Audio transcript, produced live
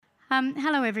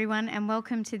Hello everyone and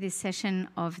welcome to this session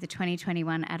of the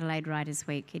 2021 Adelaide Writers'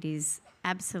 Week. It is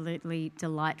absolutely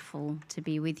delightful to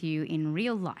be with you in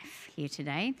real life here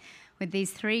today with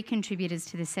these three contributors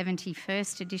to the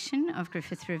 71st edition of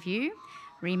Griffith Review,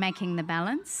 Remaking the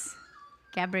Balance,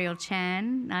 Gabrielle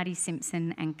Chan, Nadi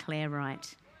Simpson and Claire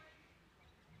Wright.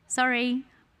 Sorry,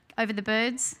 over the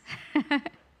birds.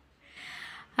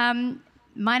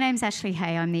 My name's Ashley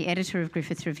Hay, I'm the editor of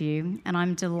Griffith Review, and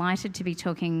I'm delighted to be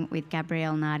talking with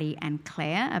Gabrielle, Nadi and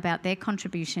Claire about their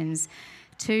contributions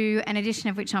to an edition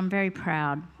of which I'm very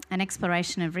proud, an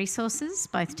exploration of resources,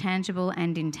 both tangible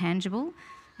and intangible,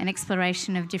 an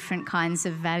exploration of different kinds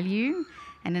of value,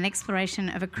 and an exploration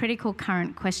of a critical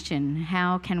current question: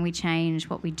 how can we change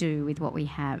what we do with what we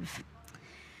have?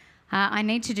 I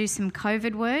need to do some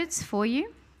COVID words for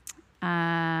you.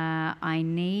 I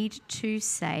need to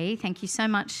say thank you so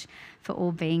much for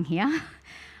all being here.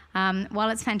 While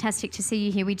it's fantastic to see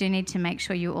you here, we do need to make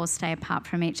sure you all stay apart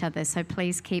from each other. So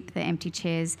please keep the empty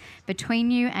chairs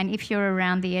between you. And if you're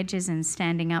around the edges and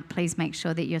standing up, please make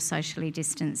sure that you're socially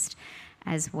distanced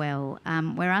as well.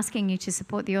 We're asking you to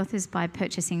support the authors by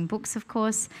purchasing books, of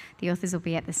course. The authors will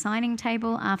be at the signing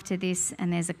table after this,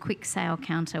 and there's a quick sale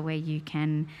counter where you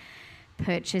can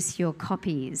purchase your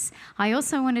copies. I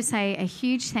also want to say a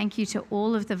huge thank you to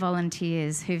all of the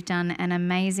volunteers who've done an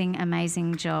amazing,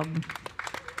 amazing job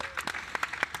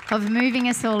of moving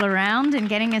us all around and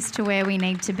getting us to where we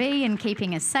need to be and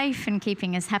keeping us safe and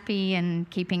keeping us happy and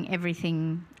keeping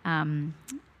everything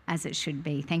as it should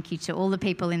be. Thank you to all the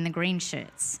people in the green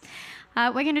shirts.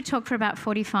 We're going to talk for about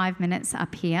 45 minutes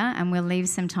up here, and we'll leave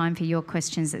some time for your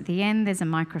questions at the end. There's a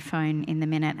microphone in the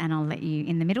middle, and I'll let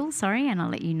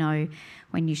you know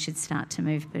when you should start to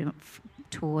move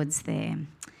towards there.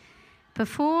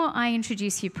 Before I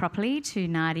introduce you properly to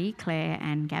Nadi, Claire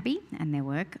and Gabby and their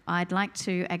work, I'd like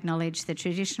to acknowledge the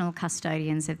traditional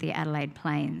custodians of the Adelaide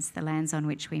Plains, the lands on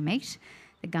which we meet,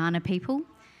 the Kaurna people,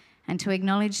 and to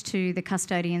acknowledge to the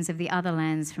custodians of the other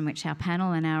lands from which our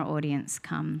panel and our audience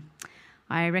come.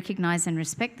 I recognise and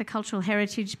respect the cultural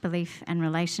heritage, belief and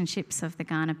relationships of the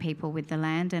Kaurna people with the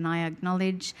land, and I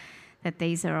acknowledge that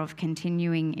these are of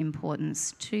continuing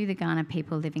importance to the Kaurna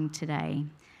people living today.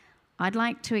 I'd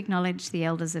like to acknowledge the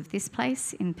elders of this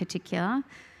place in particular,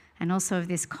 and also of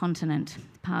this continent,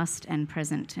 past and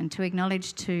present, and to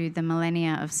acknowledge to the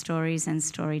millennia of stories and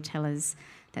storytellers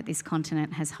that this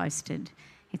continent has hosted.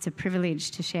 It's a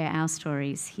privilege to share our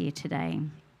stories here today.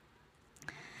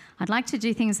 I'd like to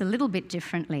do things a little bit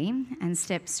differently and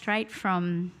step straight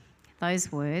from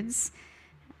those words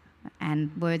and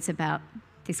words about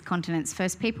this continent's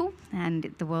first people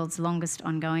and the world's longest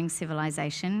ongoing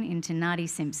civilization into Nadi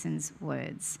Simpson's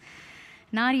words.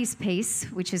 Nadi's piece,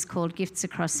 which is called Gifts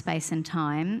Across Space and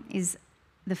Time, is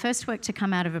the first work to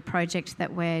come out of a project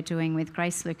that we're doing with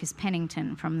Grace Lucas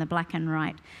Pennington from the Black and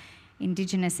Write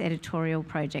Indigenous Editorial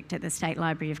Project at the State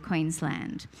Library of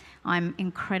Queensland. I'm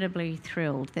incredibly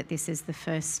thrilled that this is the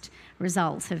first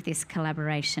result of this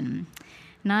collaboration.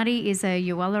 Nadi is a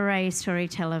Yuwallarei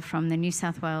storyteller from the New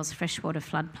South Wales freshwater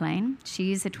floodplain.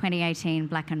 She is a 2018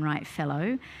 Black and Write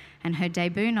Fellow, and her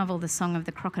debut novel, The Song of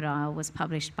the Crocodile, was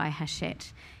published by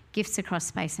Hachette. Gifts Across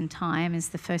Space and Time is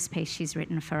the first piece she's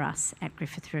written for us at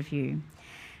Griffith Review.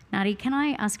 Nadi, can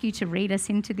I ask you to read us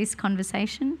into this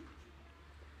conversation?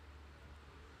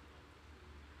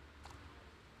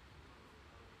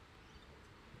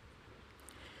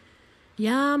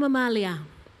 Ya Mamalia,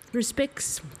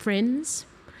 respects, friends,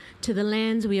 to the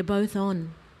lands we are both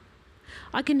on.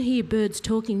 I can hear birds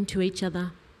talking to each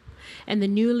other, and the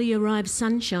newly arrived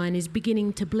sunshine is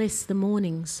beginning to bless the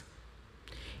mornings.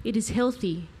 It is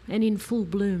healthy and in full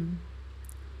bloom.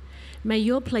 May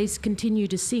your place continue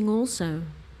to sing also,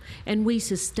 and we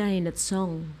sustain its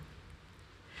song.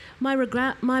 My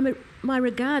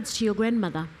regards to your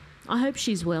grandmother. I hope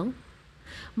she's well.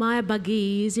 Maya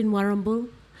Bagi is in Warrambul,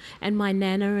 and my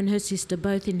Nana and her sister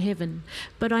both in heaven,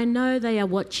 but I know they are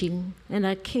watching and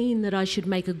are keen that I should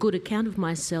make a good account of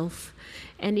myself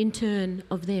and in turn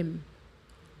of them.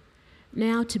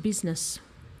 Now to business.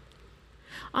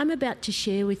 I'm about to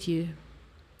share with you.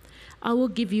 I will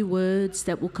give you words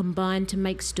that will combine to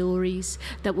make stories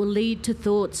that will lead to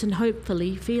thoughts and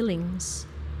hopefully feelings.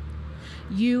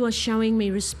 You are showing me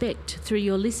respect through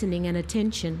your listening and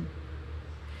attention.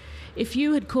 If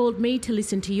you had called me to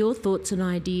listen to your thoughts and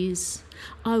ideas,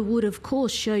 I would of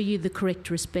course show you the correct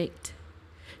respect,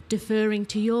 deferring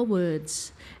to your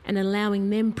words and allowing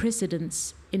them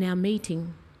precedence in our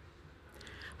meeting.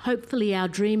 Hopefully our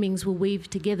dreamings will weave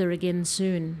together again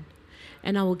soon,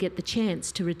 and I will get the chance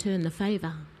to return the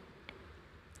favour.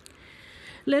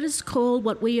 Let us call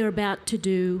what we are about to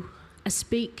do a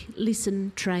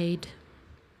speak-listen trade.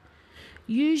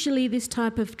 Usually this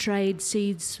type of trade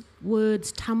sees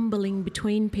words tumbling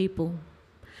between people,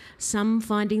 some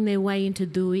finding their way into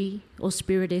dui or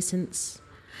spirit essence,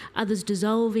 others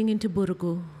dissolving into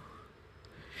burugu.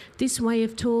 This way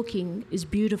of talking is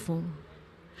beautiful.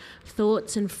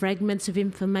 Thoughts and fragments of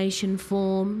information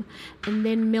form and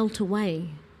then melt away,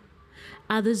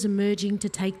 others emerging to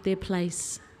take their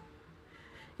place.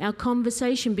 Our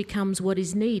conversation becomes what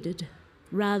is needed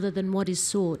rather than what is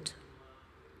sought.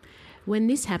 When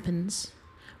this happens,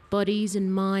 bodies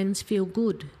and minds feel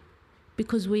good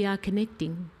because we are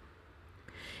connecting.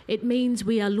 It means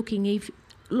we are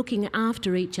looking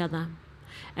after each other,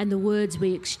 and the words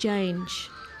we exchange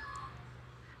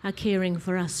are caring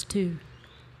for us too.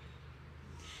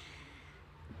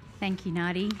 Thank you,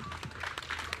 Nadi.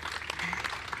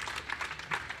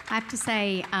 I have to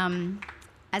say,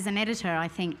 as an editor, I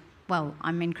think, well,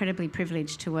 I'm incredibly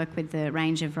privileged to work with the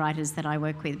range of writers that I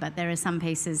work with, but there are some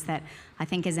pieces that I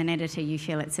think as an editor you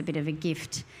feel it's a bit of a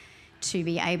gift to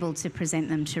be able to present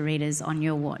them to readers on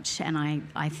your watch, and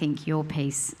I think your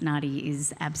piece, Nadi,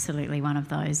 is absolutely one of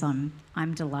those.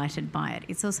 I'm delighted by it.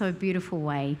 It's also a beautiful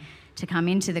way to come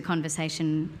into the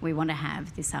conversation we want to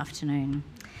have this afternoon.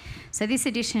 So this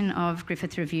edition of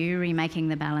Griffith Review, Remaking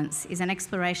the Balance, is an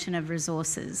exploration of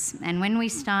resources. And when we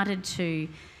started to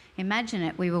imagine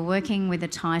it, we were working with the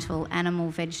title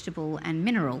Animal, Vegetable and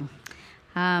Mineral.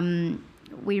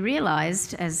 We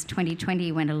realised, as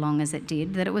 2020 went along as it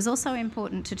did, that it was also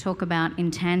important to talk about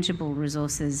intangible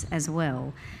resources as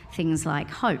well, things like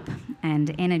hope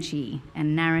and energy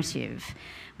and narrative.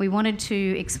 We wanted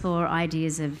to explore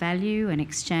ideas of value and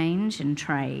exchange and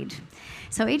trade.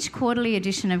 So each quarterly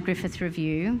edition of Griffith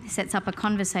Review sets up a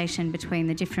conversation between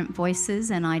the different voices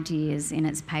and ideas in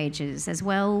its pages, as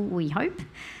well, we hope,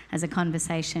 as a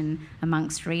conversation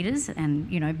amongst readers and,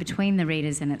 between the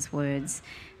readers and its words.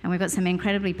 And we've got some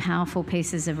incredibly powerful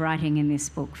pieces of writing in this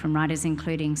book from writers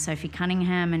including Sophie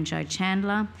Cunningham and Jo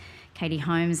Chandler, Katie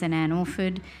Holmes and Anne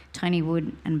Orford, Tony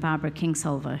Wood and Barbara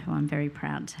Kingsolver, who I'm very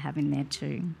proud to have in there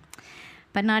too.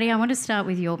 But Nadi, I want to start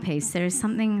with your piece. There is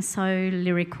something so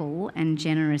lyrical and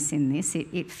generous in this.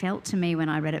 It felt to me when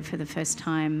I read it for the first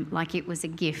time like it was a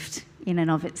gift in and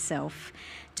of itself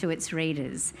to its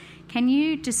readers. Can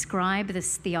you describe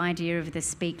the idea of the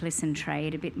speak, listen,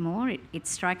 trade a bit more? It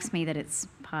strikes me that it's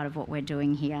part of what we're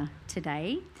doing here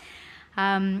today.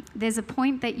 There's a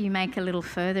point that you make a little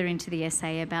further into the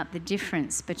essay about the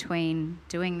difference between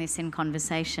doing this in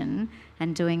conversation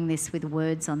and doing this with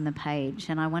words on the page,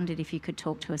 and I wondered if you could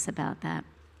talk to us about that.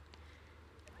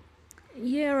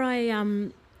 Yeah,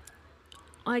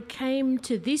 I came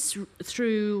to this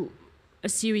through a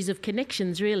series of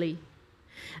connections, really,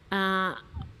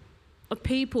 of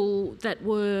people that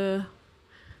were,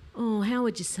 how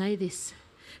would you say this?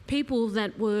 People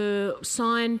that were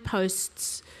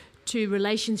signposts to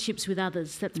relationships with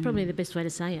others. That's probably the best way to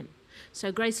say it.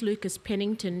 So Grace Lucas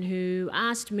Pennington, who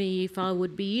asked me if I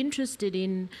would be interested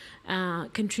in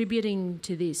contributing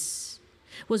to this,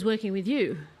 was working with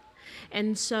you.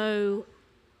 And so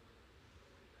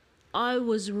I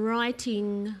was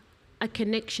writing a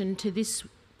connection to this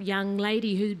young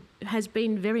lady who has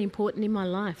been very important in my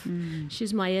life.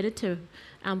 She's my editor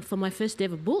for my first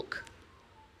ever book.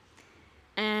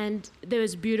 And there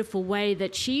was a beautiful way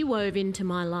that she wove into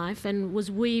my life and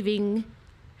was weaving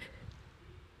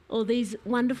all these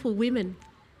wonderful women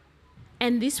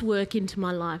and this work into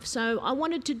my life. So I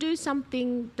wanted to do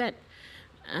something that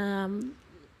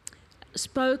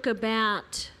spoke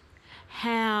about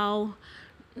how,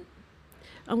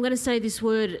 I'm going to say this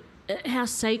word, how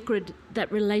sacred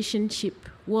that relationship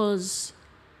was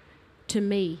to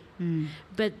me.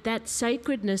 But that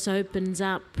sacredness opens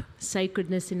up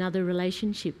sacredness in other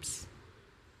relationships.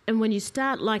 And when you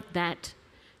start like that,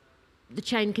 the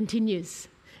chain continues.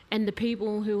 And the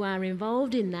people who are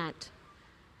involved in that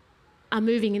are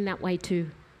moving in that way too.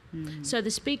 So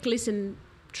the speak, listen,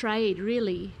 trade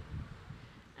really,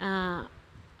 where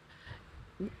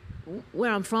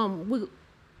I'm from,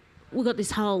 we've got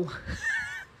this hole.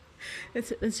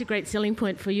 That's a great selling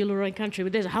point for Uluru Country,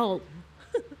 but there's a hole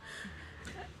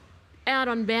out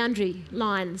on boundary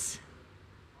lines.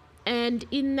 And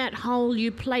in that hole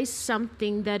you place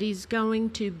something that is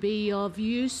going to be of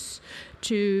use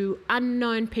to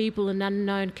unknown people and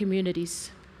unknown communities.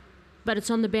 But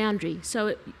it's on the boundary,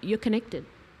 so you're connected.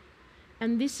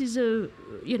 And this is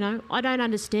I don't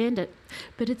understand it,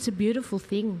 but it's a beautiful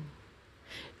thing.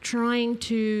 Trying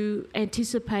to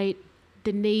anticipate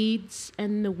the needs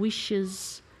and the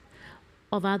wishes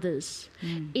of others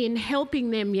in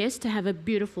helping them, yes, to have a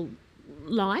beautiful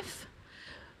life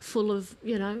full of,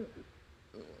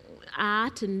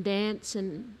 art and dance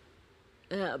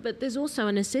but there's also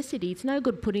a necessity. It's no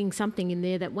good putting something in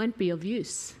there that won't be of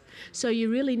use. So you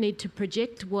really need to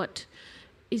project what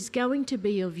is going to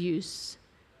be of use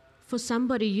for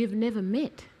somebody you've never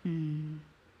met.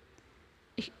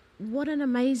 What an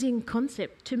amazing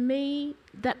concept. To me,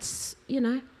 that's,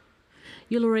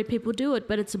 Uluru people do it,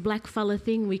 but it's a blackfella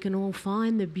thing. We can all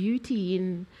find the beauty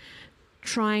in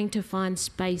trying to find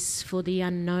space for the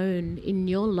unknown in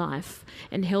your life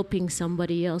and helping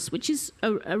somebody else, which is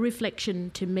a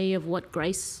reflection to me of what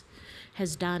Grace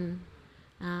has done,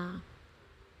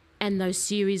 and those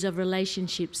series of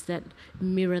relationships that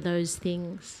mirror those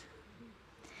things.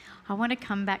 I want to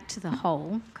come back to the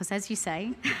whole, because as you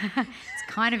say, it's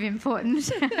kind of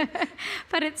important.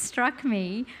 But it struck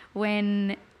me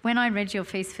when I read your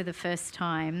piece for the first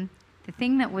time, the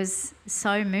thing that was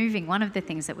so moving, one of the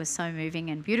things that was so moving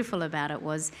and beautiful about it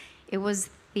was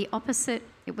the opposite.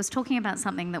 It was talking about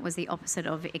something that was the opposite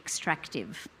of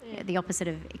extractive, the opposite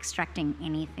of extracting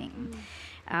anything.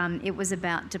 It was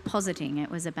about depositing,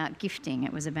 it was about gifting,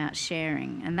 it was about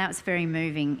sharing. And that's very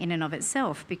moving in and of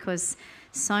itself, because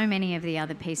so many of the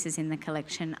other pieces in the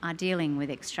collection are dealing with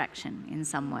extraction in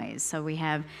some ways. So we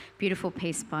have a beautiful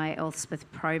piece by Elspeth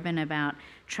Probyn about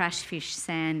trash fish,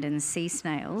 sand and sea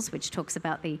snails, which talks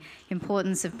about the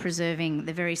importance of preserving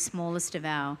the very smallest of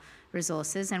our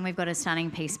resources. And we've got a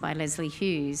stunning piece by Leslie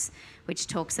Hughes, which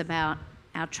talks about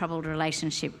our troubled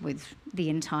relationship with the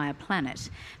entire planet.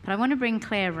 But I want to bring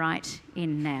Claire Wright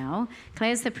in now.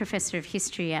 Claire's the Professor of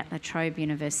History at La Trobe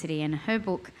University, and her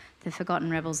book, The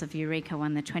Forgotten Rebels of Eureka,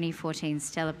 won the 2014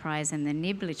 Stella Prize and the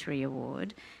Nib Literary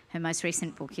Award. Her most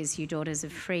recent book is You Daughters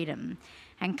of Freedom.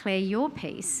 And Claire, your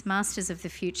piece, Masters of the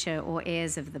Future or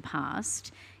Heirs of the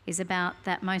Past, is about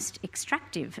that most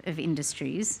extractive of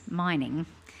industries, mining.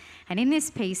 And in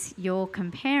this piece, you're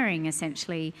comparing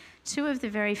essentially two of the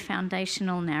very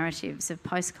foundational narratives of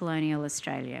post-colonial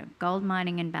Australia, gold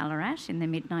mining in Ballarat in the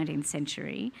mid-19th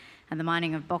century and the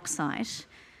mining of bauxite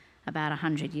about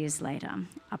 100 years later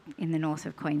up in the north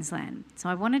of Queensland. So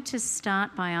I wanted to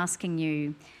start by asking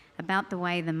you about the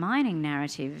way the mining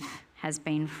narrative has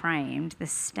been framed, the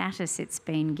status it's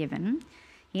been given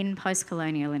in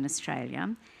post-colonial in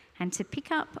Australia, and to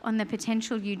pick up on the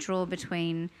potential you draw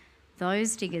between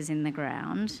those diggers in the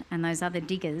ground and those other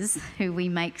diggers who we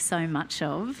make so much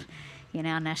of in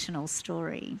our national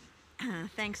story.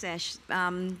 Thanks, Ash.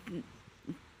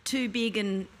 Two big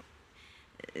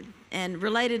and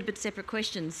related but separate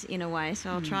questions in a way,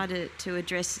 so I'll try to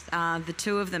address the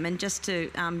two of them. And just to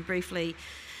briefly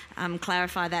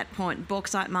clarify that point,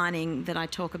 bauxite mining that I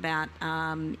talk about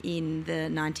in the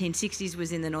 1960s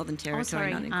was in the Northern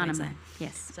Territory, not in Queensland.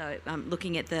 Yes. So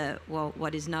looking at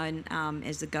what is known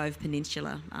as the Gove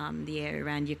Peninsula, the area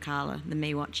around Yirrkala, the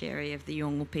Miwok area of the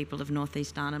Yolngu people of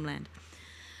northeast Arnhem Land.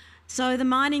 So the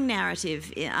mining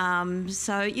narrative,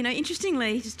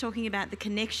 interestingly, just talking about the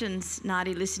connections,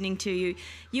 Nadi, listening to you,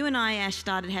 you and I, Ash,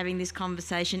 started having this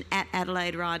conversation at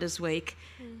Adelaide Riders Week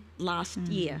last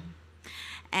year.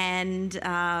 And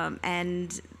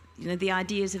the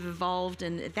ideas have evolved,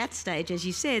 and at that stage, as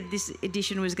you said, this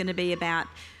edition was going to be about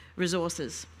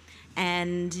resources.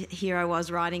 And here I was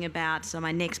writing about, so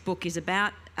my next book is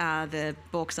about the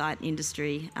bauxite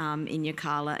industry in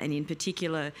Yirrkala, and in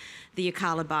particular the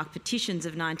Yirrkala Bark Petitions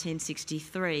of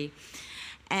 1963.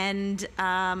 And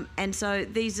so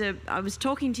I was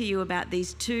talking to you about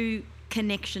these two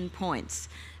connection points.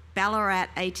 Ballarat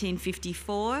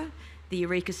 1854, the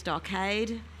Eureka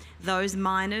Stockade, those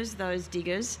miners, those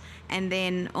diggers, and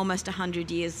then almost 100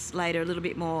 years later, a little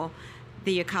bit more,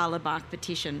 the Yirrkala Bark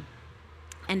Petition.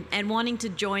 And wanting to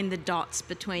join the dots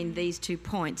between these 2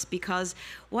 points, because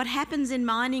what happens in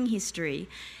mining history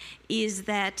is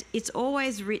that it's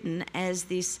always written as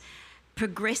this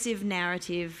progressive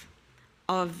narrative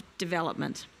of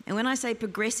development. And when I say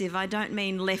progressive, I don't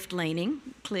mean left-leaning,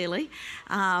 clearly.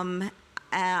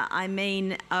 I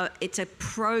mean it's a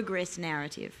progress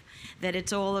narrative, that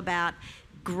it's all about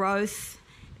growth,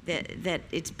 that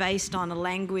it's based on a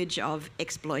language of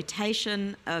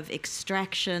exploitation, of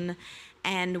extraction,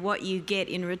 and what you get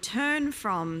in return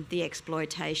from the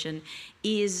exploitation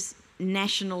is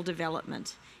national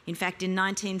development. In fact, in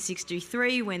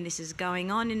 1963, when this is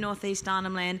going on in northeast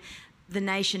Arnhem Land, the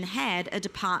nation had a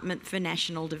Department for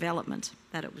National Development.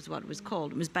 That was what it was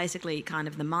called. It was basically kind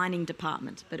of the mining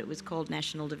department, but it was called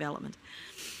National Development.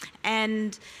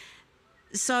 And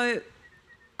so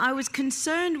I was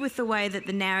concerned with the way that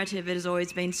the narrative has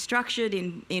always been structured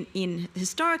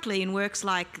historically in works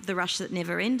like The Rush That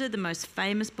Never Ended, the most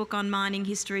famous book on mining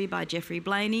history by Geoffrey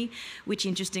Blainey, which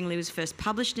interestingly was first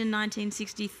published in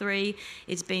 1963.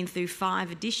 It's been through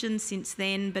 5 editions since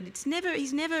then, but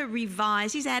he's never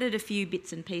revised. He's added a few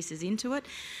bits and pieces into it,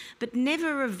 but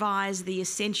never revised the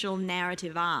essential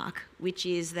narrative arc, which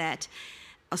is that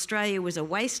Australia was a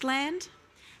wasteland,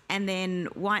 and then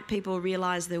white people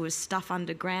realised there was stuff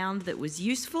underground that was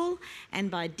useful, and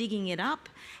by digging it up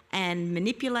and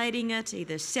manipulating it,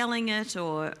 either selling it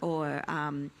or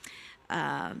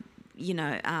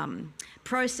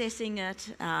processing it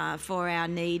for our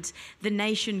needs, the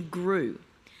nation grew.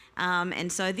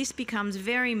 And so this becomes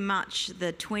very much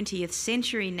the 20th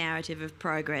century narrative of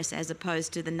progress, as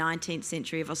opposed to the 19th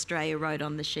century of Australia rode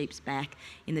on the sheep's back.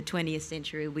 In the 20th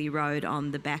century, we rode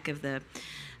on the back of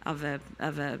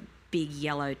a big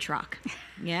yellow truck,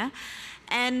 yeah,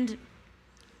 and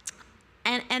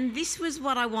this was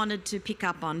what I wanted to pick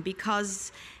up on,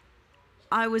 because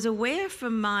I was aware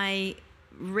from my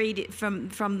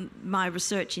my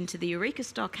research into the Eureka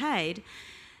Stockade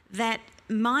that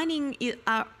mining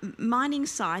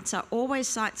sites are always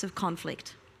sites of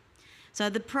conflict. So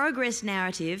the progress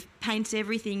narrative paints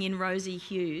everything in rosy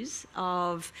hues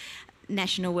of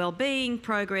national well-being,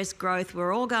 progress, growth.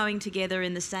 We're all going together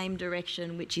in the same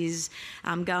direction, which is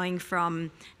going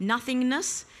from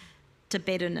nothingness to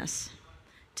betterness,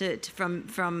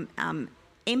 from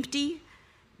empty,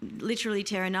 literally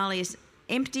terra nullius,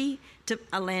 empty, to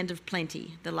a land of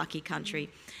plenty, the lucky country.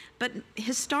 But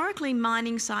historically,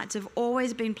 mining sites have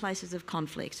always been places of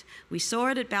conflict. We saw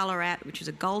it at Ballarat, which was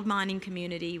a gold mining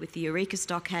community, with the Eureka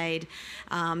Stockade.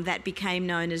 That became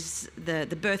known as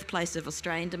the birthplace of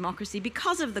Australian democracy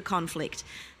because of the conflict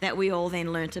that we all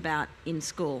then learnt about in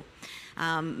school.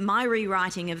 My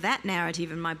rewriting of that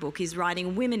narrative in my book is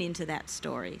writing women into that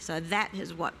story. So that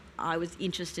is what I was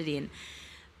interested in.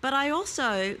 But I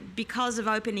also, because of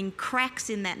opening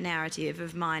cracks in that narrative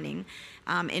of mining,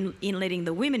 in letting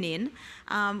the women in,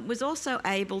 was also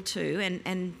able to,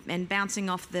 and bouncing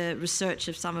off the research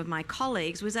of some of my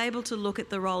colleagues, was able to look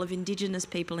at the role of Indigenous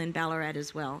people in Ballarat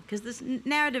as well. Because this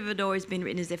narrative had always been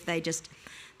written as if they're just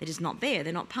not there,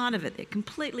 they're not part of it, they're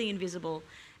completely invisible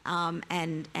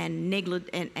and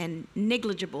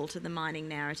negligible to the mining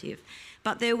narrative.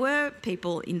 But there were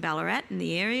people in Ballarat, in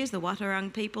the areas, the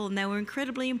Wattarung people, and they were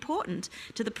incredibly important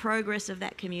to the progress of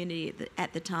that community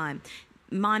at the time.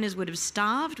 Miners would have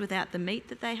starved without the meat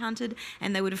that they hunted,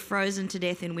 and they would have frozen to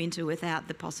death in winter without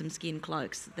the possum skin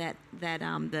cloaks that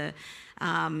the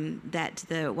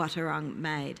Wattarung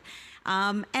made.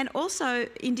 And also,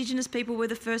 Indigenous people were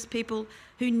the first people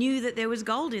who knew that there was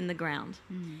gold in the ground.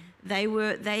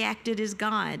 They acted as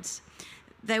guides.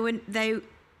 The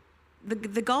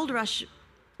gold rush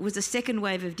was a second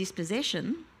wave of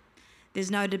dispossession.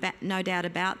 There's no doubt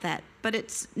about that. But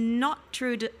it's not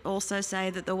true to also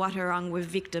say that the Wattarung were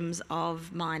victims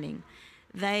of mining.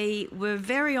 They were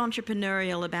very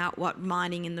entrepreneurial about what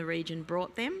mining in the region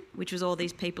brought them, which was all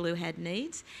these people who had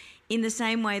needs, in the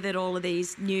same way that all of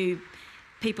these new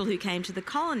people who came to the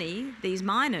colony, these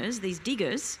miners, these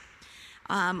diggers,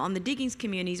 on the diggings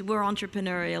communities, were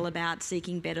entrepreneurial about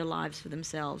seeking better lives for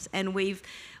themselves. And we've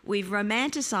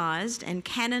romanticised and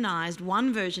canonised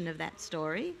one version of that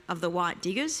story, of the white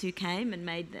diggers who came and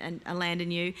made a land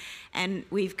anew, and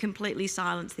we've completely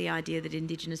silenced the idea that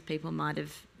Indigenous people might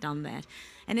have done that.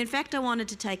 And in fact, I wanted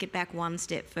to take it back one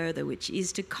step further, which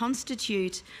is to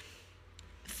constitute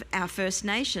our First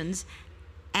Nations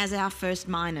as our first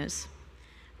miners,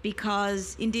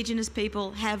 because Indigenous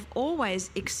people have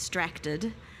always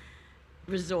extracted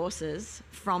resources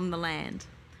from the land,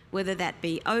 whether that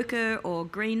be ochre or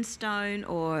greenstone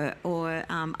or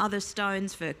other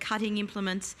stones for cutting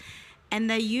implements, and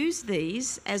they use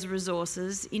these as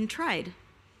resources in trade.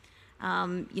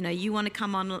 You want to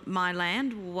come on my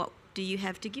land, what do you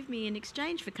have to give me in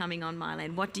exchange for coming on my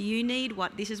land? What do you need?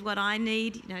 This is what I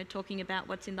need, talking about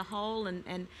what's in the whole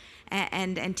and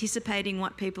anticipating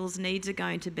what people's needs are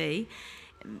going to be.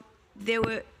 There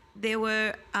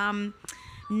were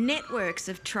networks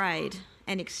of trade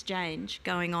and exchange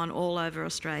going on all over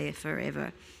Australia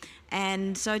forever.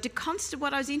 And so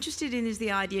what I was interested in is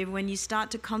the idea of when you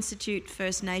start to constitute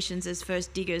First Nations as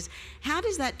first diggers, how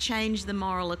does that change the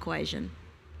moral equation?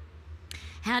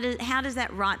 How does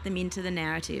that write them into the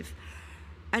narrative?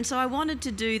 And so I wanted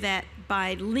to do that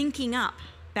by linking up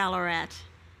Ballarat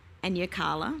and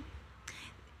Yirrkala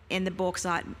and the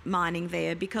bauxite mining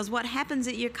there, because what happens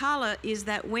at Yirrkala is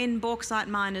that when bauxite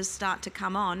miners start to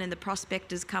come on and the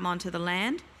prospectors come onto the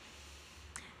land,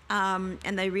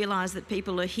 and they realise that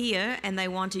people are here and they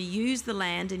want to use the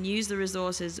land and use the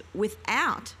resources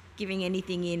without giving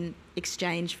anything in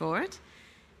exchange for it.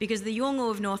 Because the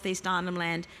Yolngu of North East Arnhem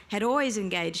Land had always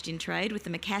engaged in trade with the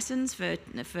Macassans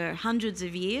for hundreds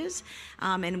of years,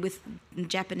 and with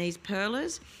Japanese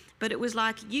pearlers. But it was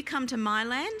like, you come to my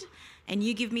land and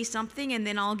you give me something, and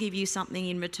then I'll give you something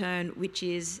in return, which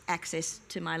is access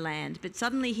to my land. But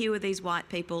suddenly here were these white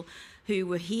people who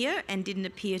were here and didn't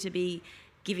appear to be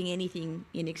giving anything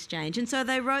in exchange. And so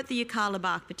they wrote the Yirrkala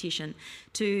Bark petition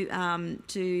to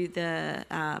the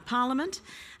Parliament,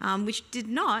 which did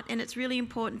not, and it's really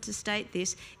important to state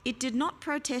this, it did not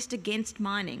protest against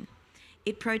mining.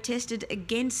 It protested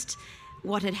against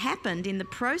what had happened in the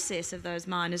process of those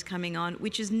miners coming on,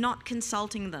 which is not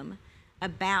consulting them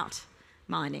about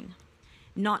mining,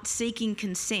 not seeking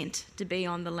consent to be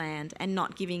on the land, and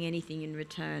not giving anything in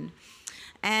return.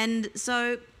 And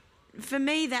so for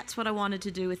me, that's what I wanted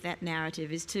to do with that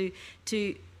narrative, is to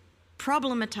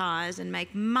problematise and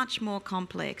make much more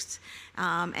complex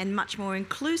and much more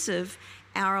inclusive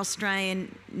our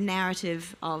Australian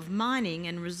narrative of mining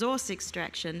and resource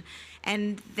extraction.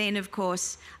 And then, of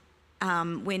course,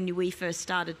 when we first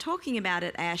started talking about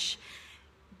it, Ash,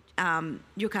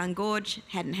 Juukan Gorge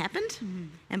hadn't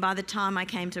happened. And by the time I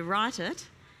came to write it,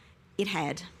 it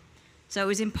had. So it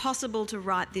was impossible to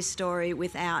write this story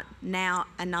without now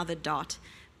another dot.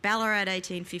 Ballarat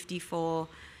 1854,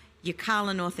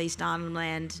 Yirrkala North East Arnhem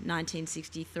Land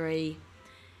 1963,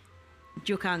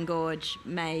 Juukan Gorge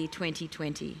May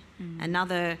 2020.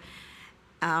 Another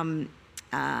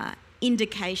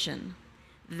indication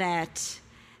that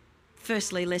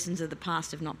firstly lessons of the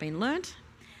past have not been learnt,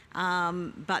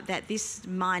 but that this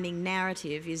mining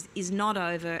narrative is not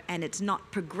over, and it's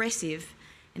not progressive,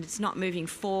 and it's not moving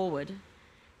forward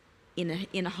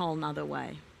in a whole nother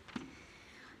way.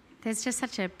 There's just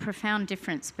such a profound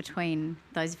difference between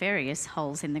those various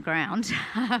holes in the ground.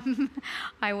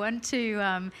 I want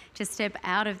to just step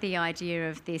out of the idea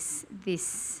of this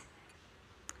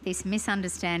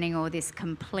misunderstanding or this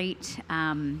complete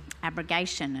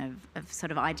abrogation of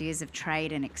sort of ideas of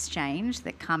trade and exchange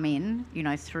that come in,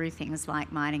 through things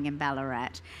like mining in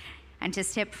Ballarat. And to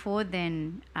step forward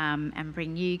then and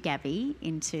bring you, Gabby,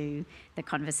 into the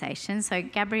conversation. So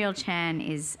Gabrielle Chan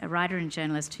is a writer and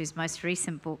journalist whose most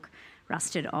recent book,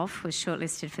 Rusted Off, was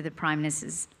shortlisted for the Prime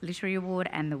Minister's Literary Award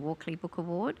and the Walkley Book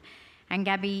Award. And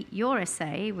Gabby, your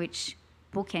essay, which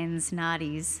bookends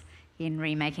Nadi's in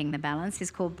Remaking the Balance, is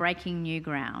called Breaking New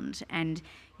Ground. And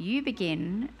you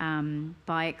begin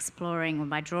by exploring, or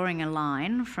by drawing a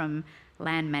line from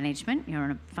land management, you're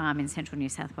on a farm in central New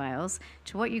South Wales,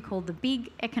 to what you call the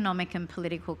big economic and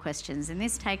political questions. And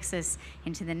this takes us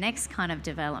into the next kind of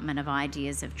development of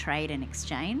ideas of trade and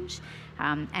exchange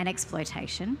and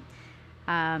exploitation,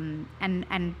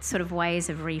 and sort of ways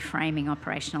of reframing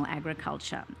operational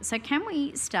agriculture. So can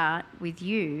we start with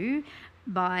you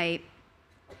by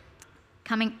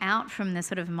coming out from the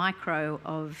sort of micro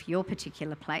of your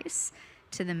particular place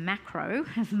to the macro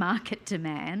of market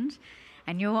demand,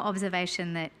 and your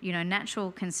observation that,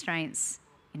 natural constraints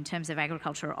in terms of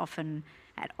agriculture are often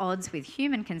at odds with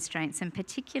human constraints, and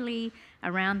particularly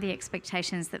around the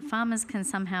expectations that farmers can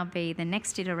somehow be the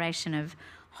next iteration of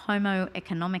Homo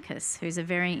economicus, who's a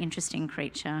very interesting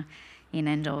creature in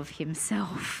and of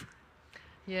himself.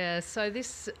 Yeah, so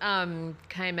this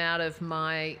came out of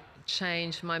my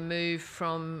move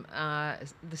from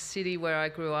the city where I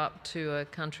grew up to a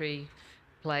country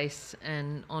place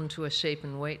and onto a sheep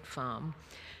and wheat farm.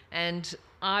 And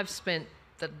I've spent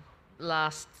the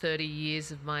last 30 years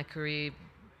of my career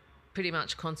pretty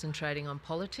much concentrating on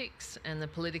politics and the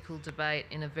political debate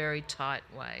in a very tight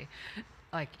way,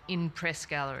 like in press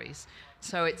galleries.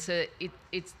 So it's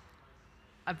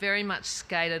I very much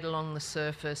skated along the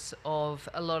surface of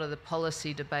a lot of the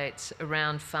policy debates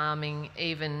around farming,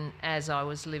 even as I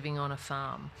was living on a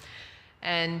farm.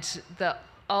 And the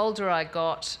older I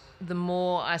got, the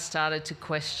more I started to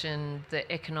question the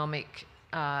economic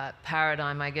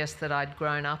paradigm, I guess, that I'd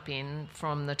grown up in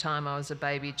from the time I was a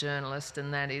baby journalist,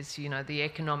 and that is, the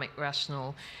economic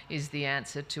rational is the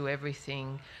answer to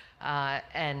everything,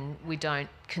 and we don't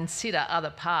consider other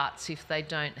parts if they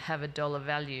don't have a dollar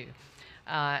value.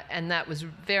 And that was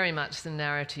very much the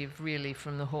narrative, really,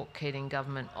 from the Hawke-Keating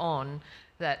government on,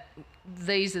 that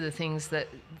these are the things that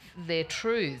they're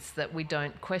truths that we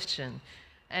don't question.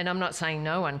 And I'm not saying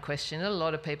no one questioned it. A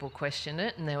lot of people questioned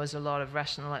it, and there was a lot of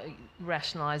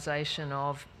rationalisation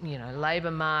of,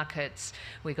 labour markets.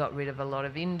 We got rid of a lot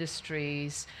of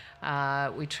industries.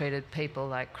 We treated people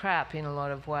like crap in a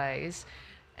lot of ways.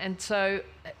 And so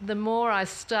the more I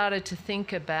started to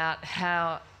think about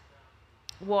how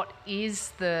what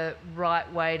is the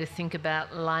right way to think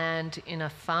about land in a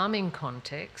farming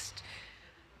context,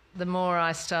 the more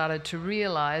I started to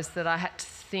realise that I had to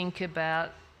think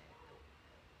about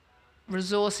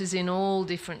resources in all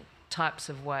different types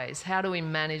of ways. How do we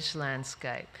manage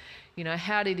landscape? You know,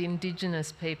 how did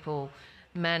Indigenous people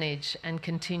manage and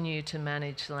continue to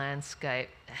manage landscape?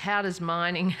 How does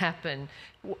mining happen?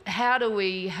 How do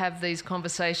we have these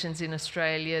conversations in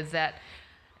Australia that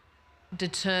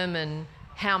determine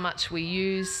how much we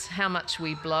use, how much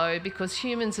we blow? Because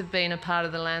humans have been a part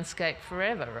of the landscape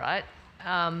forever, right?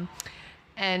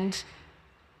 And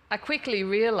I quickly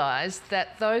realised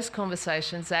that those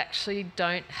conversations actually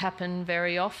don't happen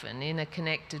very often in a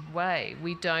connected way.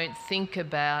 We don't think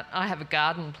about, I have a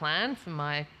garden plan for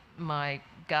my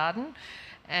garden,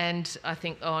 and I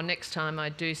think, oh, next time I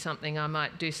do something, I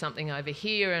might do something over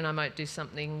here, and I might do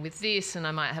something with this, and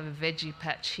I might have a veggie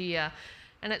patch here.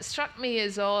 And it struck me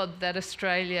as odd that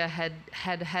Australia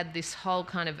had this whole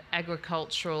kind of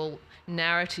agricultural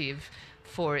narrative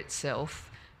for itself,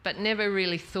 but never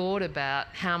really thought about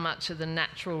how much of the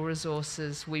natural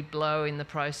resources we blow in the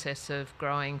process of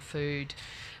growing food,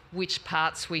 which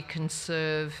parts we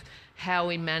conserve, how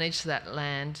we manage that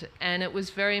land. And it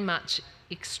was very much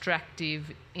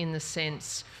extractive in the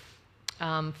sense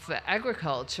for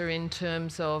agriculture in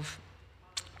terms of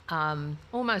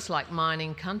almost like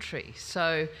mining country.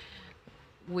 So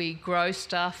we grow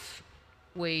stuff,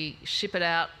 we ship it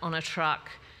out on a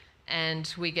truck,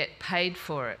 and we get paid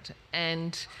for it.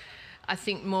 And I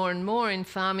think more and more in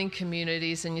farming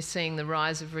communities, and you're seeing the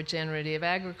rise of regenerative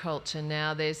agriculture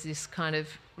now, there's this kind of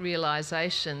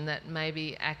realisation that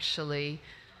maybe actually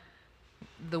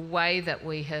the way that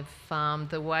we have farmed,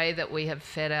 the way that we have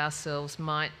fed ourselves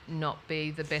might not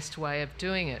be the best way of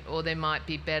doing it, or there might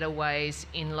be better ways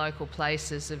in local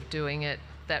places of doing it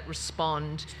that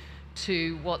respond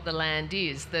to what the land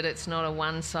is, that it's not a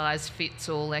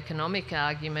one-size-fits-all economic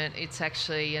argument, it's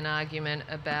actually an argument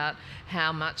about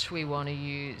how much we want to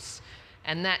use.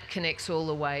 And that connects all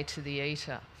the way to the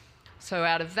eater. So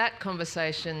out of that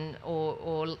conversation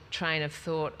or train of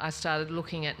thought, I started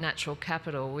looking at natural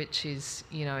capital, which is,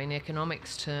 you know, in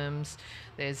economics terms,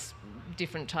 there's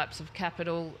different types of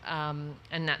capital,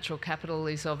 and natural capital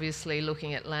is obviously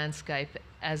looking at landscape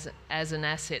as an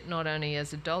asset, not only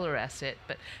as a dollar asset,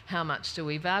 but how much do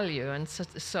we value? And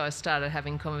so I started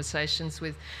having conversations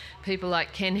with people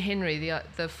like Ken Henry,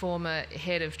 the former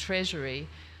head of Treasury,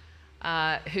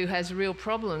 who has real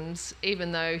problems,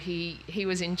 even though he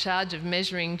was in charge of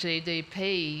measuring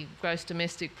GDP, gross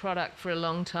domestic product, for a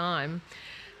long time,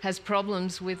 has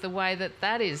problems with the way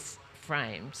that is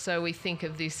framed. So we think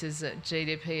of this as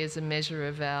GDP as a measure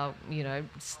of our, you know,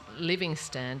 living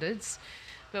standards.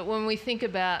 But when we think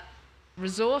about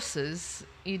resources,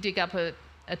 you dig up a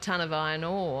ton of iron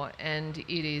ore and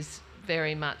it is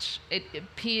very much, it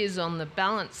appears on the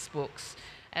balance books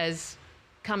as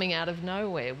coming out of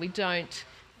nowhere. We don't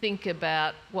think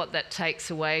about what that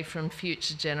takes away from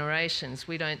future generations.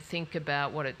 We don't think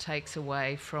about what it takes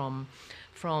away from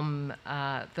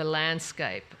the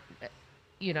landscape.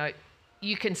 You know,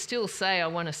 you can still say I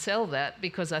want to sell that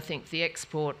because I think the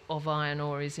export of iron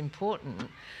ore is important,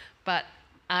 but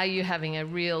are you having a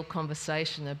real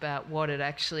conversation about what it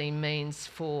actually means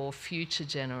for future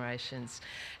generations?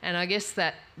 And I guess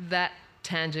that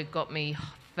tangent got me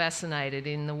fascinated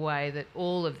in the way that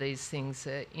all of these things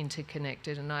are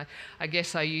interconnected. And I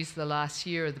guess I used the last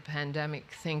year of the pandemic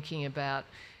thinking about,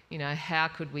 you know, how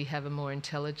could we have a more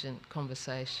intelligent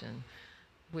conversation,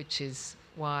 which is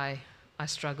why I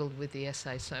struggled with the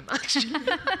essay so much.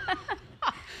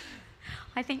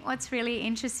 I think what's really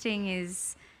interesting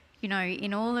is, you know,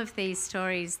 in all of these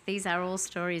stories, these are all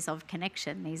stories of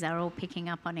connection. These are all picking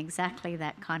up on exactly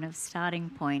that kind of starting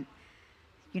point,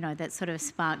 you know, that sort of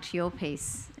sparked your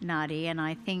piece, Nadi. And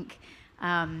I think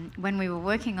when we were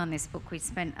working on this book, we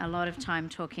spent a lot of time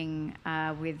talking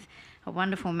with a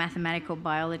wonderful mathematical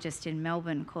biologist in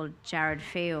Melbourne called Jared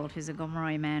Field, who's a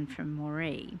Gomeroi man from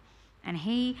Moree. And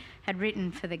he had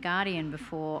written for The Guardian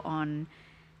before on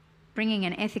bringing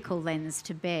an ethical lens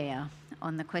to bear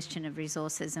on the question of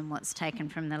resources and what's taken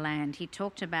from the land. He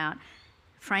talked about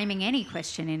framing any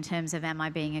question in terms of, am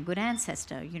I being a good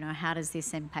ancestor? You know, how does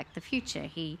this impact the future?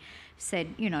 He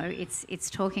said, you know, it's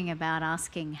talking about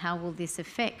asking, how will this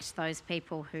affect those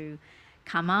people who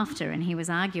come after? And he was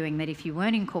arguing that if you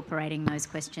weren't incorporating those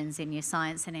questions in your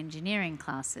science and engineering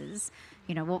classes,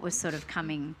 you know, what was sort of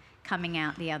coming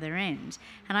out the other end?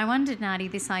 And I wondered,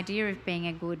 Nadi, this idea of being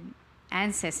a good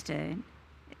ancestor,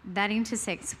 that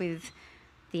intersects with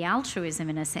the altruism,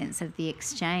 in a sense, of the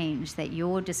exchange that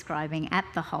you're describing at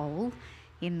the hole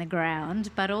in the ground,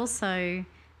 but also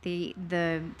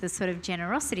the sort of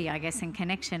generosity, I guess, and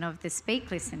connection of the speak,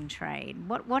 listen, trade.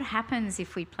 What happens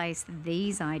if we place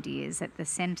these ideas at the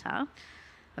centre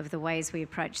of the ways we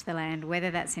approach the land,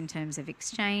 whether that's in terms of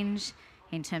exchange,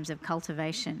 in terms of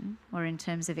cultivation, or in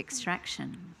terms of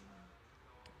extraction?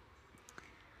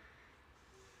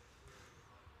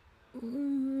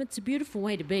 It's a beautiful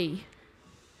way to be,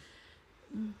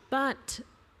 but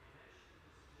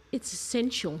it's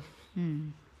essential.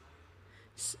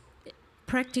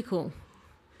 Practical,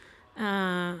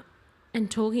 and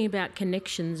talking about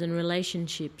connections and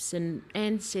relationships and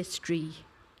ancestry,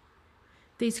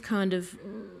 these kind of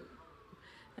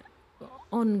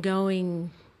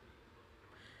ongoing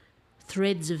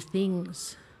threads of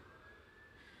things.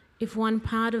 If one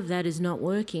part of that is not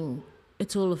working,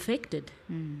 it's all affected.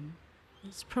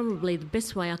 It's probably the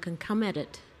best way I can come at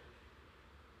it.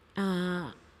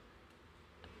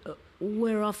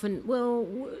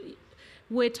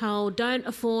 We're told, don't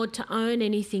afford to own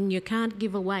anything you can't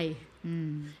give away.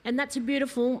 And that's a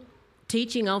beautiful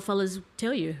teaching, old fellas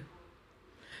tell you.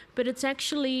 But it's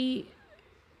actually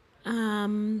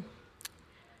the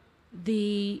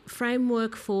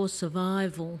framework for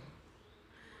survival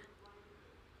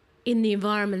in the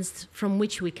environments from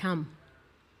which we come.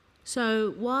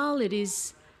 So while it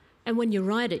is, and when you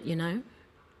write it, and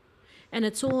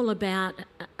it's all about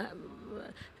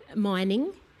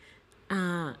mining,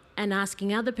 and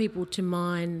asking other people to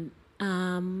mine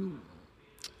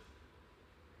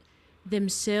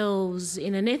themselves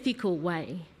in an ethical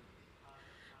way.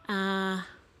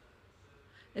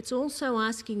 It's also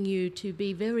asking you to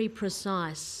be very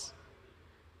precise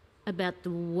about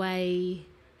the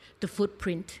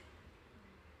footprint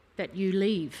that you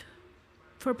leave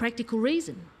for a practical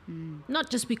reason. Not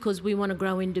just because we want to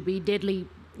grow into be deadly,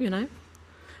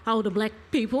 older black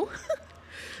people.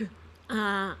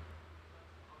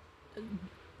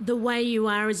 The way you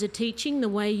are as a teaching, the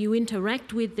way you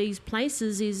interact with these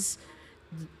places is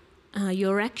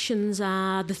your actions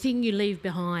are the thing you leave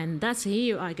behind. That's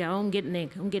here I go, I'm getting there,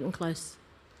 I'm getting close.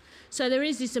 So there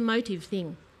is this emotive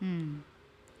thing.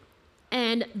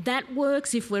 And that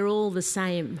works if we're all the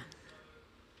same.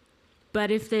 But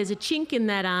if there's a chink in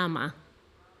that armour,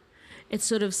 it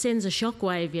sort of sends a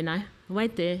shockwave,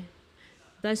 Wait there,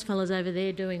 those fellas over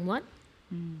there doing what?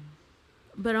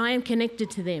 But I am connected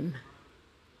to them.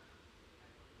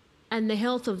 And the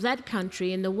health of that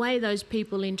country and the way those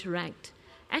people interact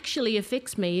actually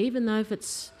affects me, even though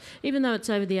it's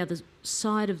over the other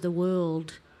side of the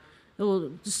world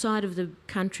or the side of the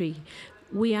country.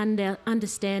 We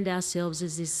understand ourselves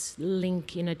as this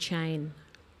link in a chain,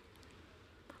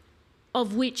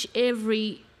 of which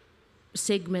every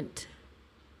segment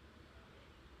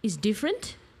is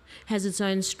different, has its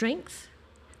own strength,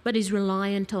 but is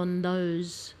reliant on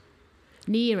those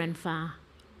near and far.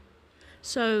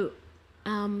 So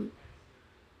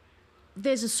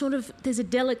there's a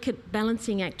delicate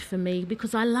balancing act for me,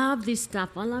 because I love this stuff.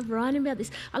 I love writing about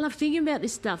this. I love thinking about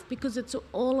this stuff because it's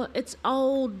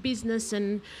old business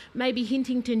and maybe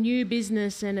hinting to new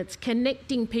business, and it's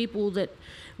connecting people that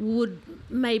would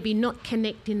maybe not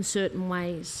connect in certain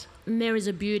ways. And there is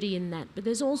a beauty in that. But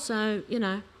there's also,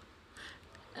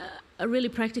 a really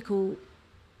practical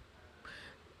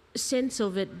sense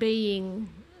of it being,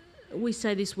 we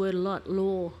say this word a lot,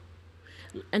 law.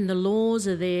 And the laws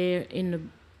are there in the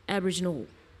Aboriginal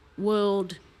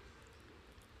world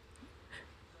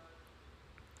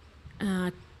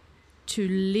to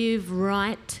live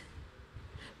right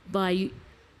by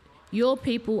your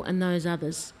people and those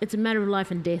others. It's a matter of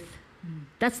life and death.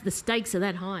 That's the stakes are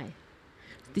that high.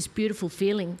 This beautiful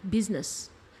feeling, business,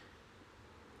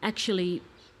 actually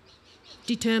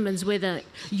determines whether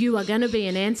you are going to be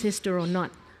an ancestor or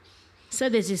not. So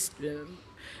there's this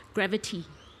gravity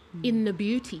in the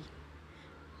beauty.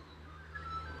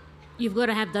 You've got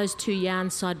to have those two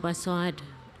yarns side by side,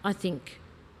 I think.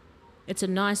 It's a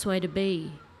nice way to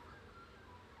be.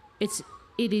 It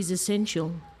is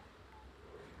essential.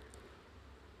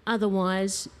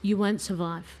 Otherwise, you won't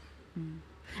survive.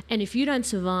 And if you don't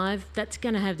survive, that's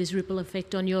going to have this ripple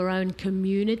effect on your own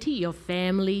community, your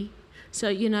family. So,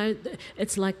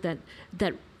 it's like that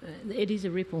it is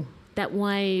a ripple. That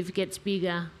wave gets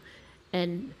bigger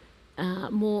and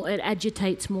more, it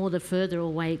agitates more the further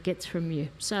away it gets from you.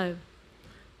 So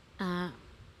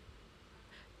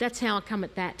that's how I come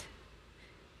at that.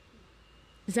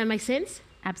 Does that make sense?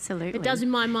 Absolutely. It does in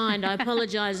my mind. I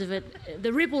apologise if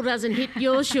the ripple doesn't hit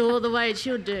your shore the way it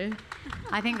should do.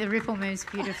 I think the ripple moves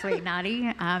beautifully,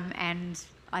 Nadi, and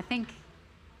I think,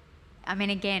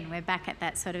 again, we're back at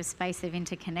that sort of space of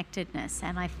interconnectedness,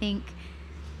 and I think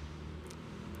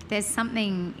there's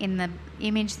something in the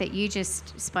image that you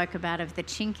just spoke about of the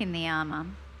chink in the armour.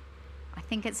 I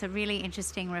think it's a really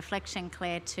interesting reflection,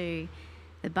 Claire, to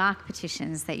the bark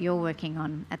petitions that you're working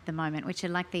on at the moment, which are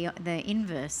like the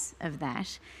inverse of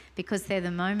that, because they're the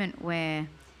moment where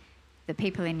the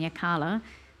people in Yirrkala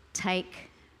take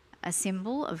a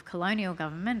symbol of colonial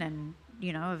government and,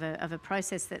 you know, of a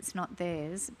process that's not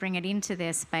theirs, bring it into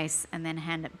their space and then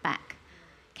hand it back.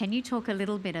 Can you talk a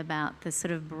little bit about the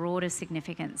sort of broader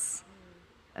significance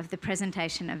of the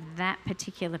presentation of that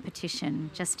particular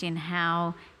petition, just in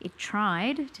how it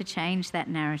tried to change that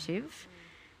narrative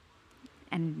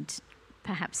and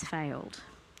perhaps failed?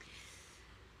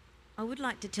 I would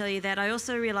like to tell you that I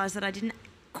also realised that I didn't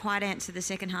quite answer the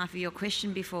second half of your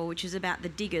question before, which is about the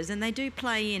diggers, and they do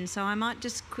play in, so I might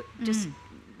just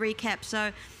recap.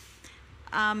 So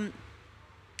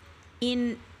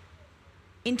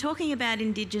in talking about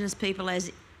Indigenous people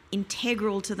as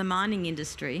integral to the mining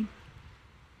industry,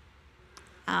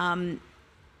 and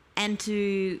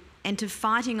to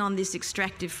fighting on this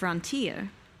extractive frontier,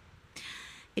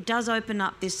 it does open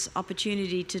up this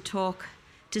opportunity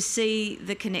to see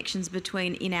the connections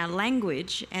between, in our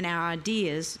language and our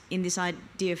ideas, in this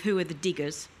idea of who are the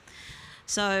diggers.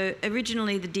 So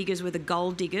originally the diggers were the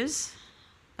gold diggers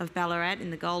of Ballarat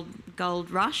in the gold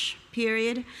rush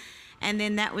period, and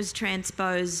then that was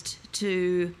transposed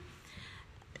to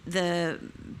the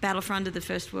battlefront of the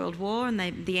First World War, and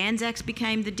the Anzacs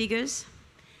became the diggers.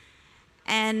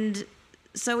 And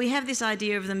so we have this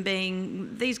idea of them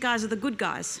being, these guys are the good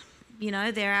guys. You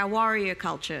know, they're our warrior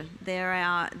culture. They're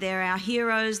our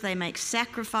heroes. They make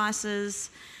sacrifices.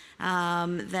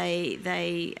 They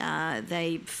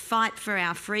fight for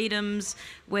our freedoms,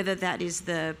 whether that is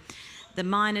the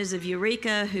miners of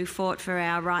Eureka who fought for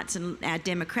our rights and our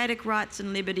democratic rights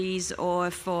and liberties, or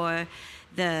for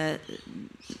the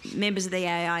members of the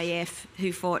AIF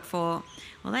who fought for,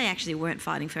 well, they actually weren't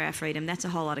fighting for our freedom. That's a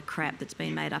whole lot of crap that's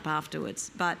been made up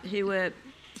afterwards. But who were,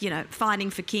 you know, fighting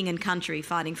for king and country,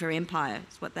 fighting for empire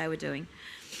is what they were doing.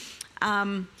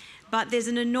 But there's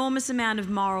an enormous amount of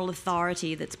moral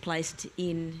authority that's placed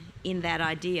in that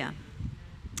idea.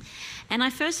 And I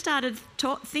first started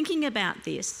thinking about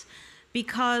this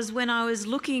because when I was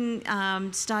looking,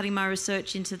 starting my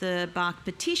research into the bark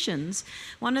petitions,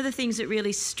 one of the things that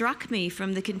really struck me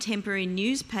from the contemporary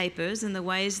newspapers and the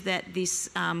ways that this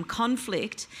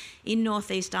conflict in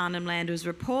Northeast Arnhem Land was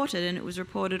reported, and it was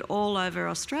reported all over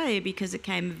Australia because it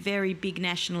became a very big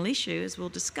national issue, as we'll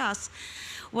discuss,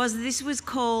 was this was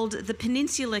called the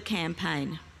Peninsula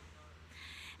Campaign.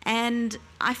 And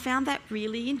I found that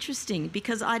really interesting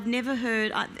because I'd never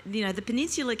heard, the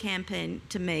Peninsula Campaign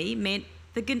to me meant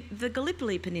the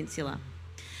Gallipoli Peninsula.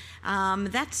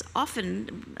 That's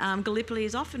often, Gallipoli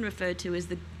is often referred to as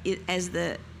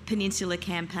the Peninsula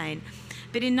Campaign.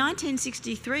 But in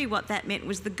 1963, what that meant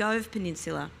was the Gove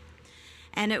Peninsula.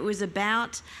 And it was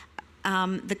about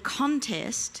the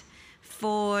contest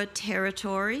for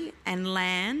territory and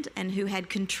land and who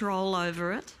had control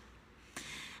over it,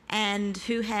 and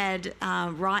who had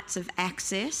rights of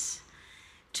access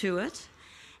to it.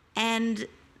 And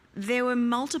there were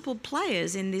multiple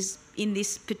players in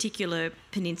this particular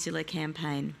Peninsula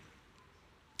Campaign.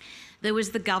 There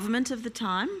was the government of the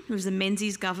time, it was the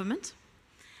Menzies government,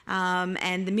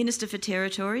 and the Minister for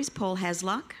Territories, Paul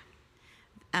Hasluck,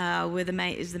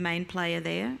 is the main player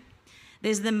there.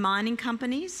 There's the mining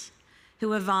companies who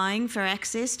were vying for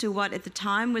access to what at the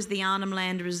time was the Arnhem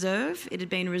Land Reserve. It had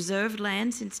been reserved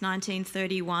land since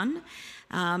 1931,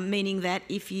 meaning that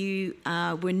if you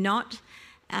were not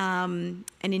an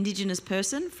Indigenous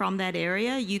person from that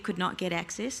area, you could not get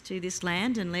access to this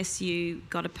land unless you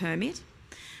got a permit.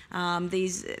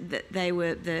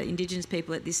 The Indigenous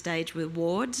people at this stage were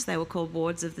wards. They were called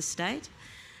wards of the state,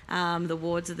 the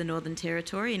wards of the Northern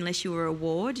Territory. Unless you were a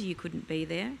ward, you couldn't be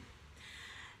there.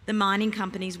 The mining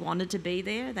companies wanted to be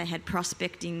there. They had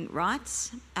prospecting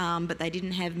rights, but they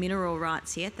didn't have mineral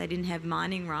rights yet. They didn't have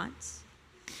mining rights.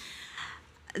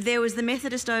 There was the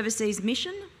Methodist Overseas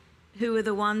Mission, who were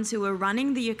the ones who were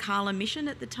running the Yirrkala mission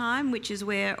at the time, which is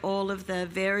where all of the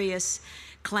various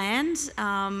clans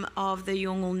of the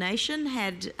Yolngu Nation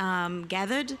had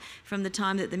gathered from the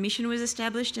time that the mission was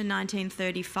established in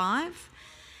 1935.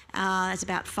 It's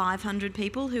about 500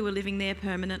 people who were living there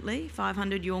permanently,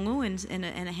 500 Yolngu and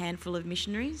a handful of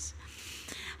missionaries.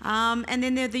 And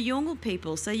then there are the Yolngu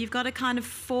people. So you've got a kind of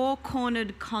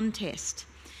four-cornered contest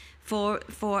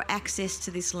for access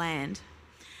to this land.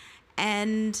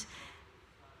 And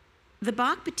the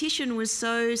bark petition was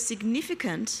so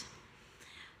significant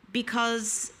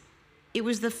because it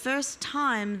was the first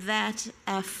time that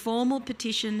a formal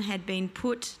petition had been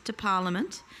put to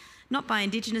Parliament not by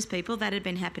Indigenous people, that had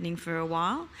been happening for a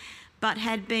while, but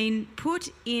had been put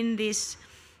in this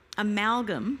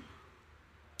amalgam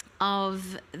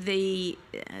of the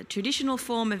traditional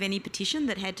form of any petition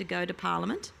that had to go to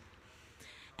Parliament.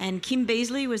 And Kim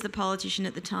Beazley was the politician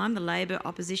at the time, the Labor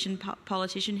opposition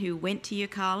politician who went to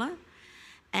Yirrkala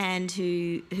and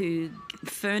who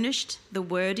furnished the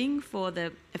wording for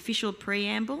the official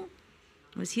preamble.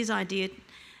 It was his idea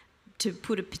to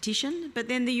put a petition. But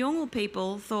then the Yolngu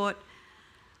people thought,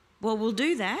 well, we'll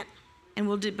do that,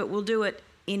 but we'll do it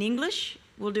in English,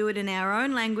 we'll do it in our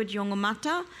own language,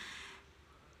 Yolngu-Matha,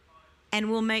 and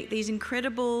we'll make these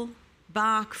incredible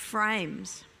bark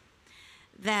frames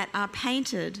that are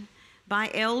painted by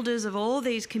elders of all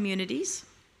these communities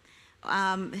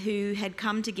who had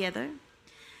come together,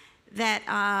 that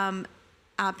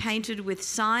are painted with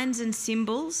signs and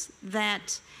symbols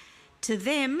that to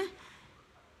them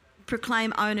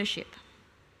proclaim ownership.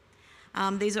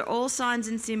 These are all signs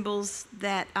and symbols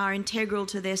that are integral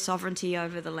to their sovereignty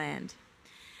over the land.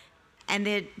 And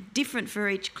they're different for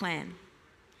each clan.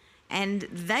 And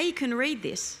they can read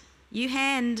this.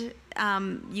 If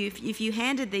you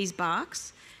handed these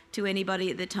barks to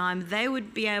anybody at the time, they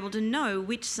would be able to know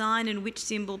which sign and which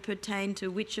symbol pertained to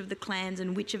which of the clans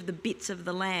and which of the bits of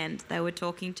the land they were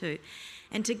talking to.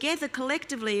 And together,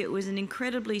 collectively, it was an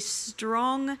incredibly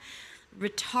strong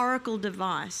rhetorical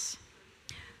device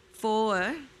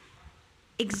for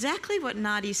exactly what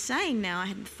Nadi's saying now. I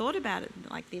hadn't thought about it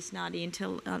like this, Nadi,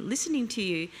 until listening to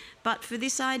you, but for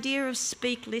this idea of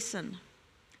speak, listen,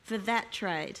 for that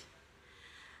trade.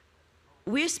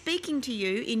 We're speaking to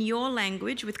you in your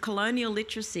language with colonial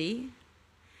literacy,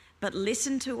 but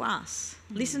listen to us.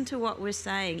 Listen to what we're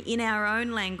saying in our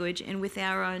own language and with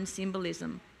our own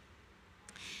symbolism.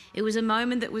 It was a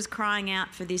moment that was crying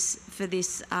out for this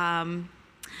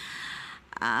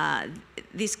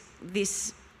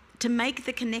to make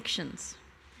the connections,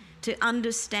 to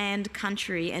understand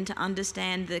country and to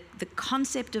understand the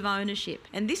concept of ownership.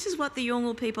 And this is what the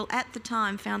Yolngu people at the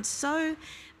time found so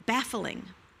baffling,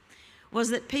 was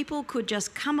that people could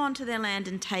just come onto their land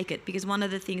and take it, because one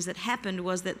of the things that happened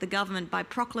was that the government, by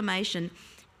proclamation,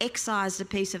 excised a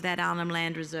piece of that Arnhem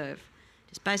Land Reserve.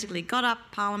 Just basically got up,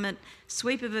 Parliament,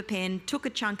 sweep of a pen, took a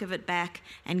chunk of it back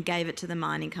and gave it to the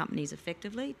mining companies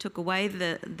effectively, took away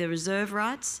the reserve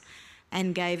rights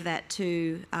and gave that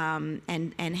to,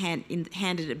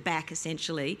 handed it back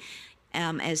essentially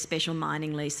as special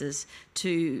mining leases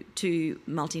to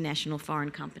multinational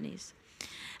foreign companies.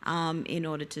 In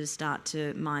order to start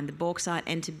to mine the bauxite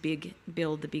and to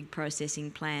build the big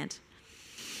processing plant.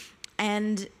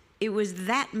 And it was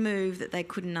that move that they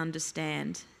couldn't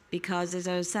understand, because, as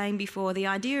I was saying before, the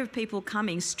idea of people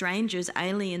coming, strangers,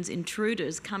 aliens,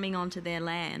 intruders coming onto their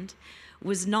land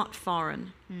was not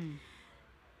foreign.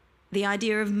 The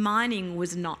idea of mining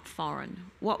was not foreign.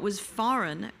 What was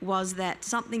foreign was that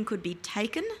something could be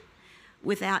taken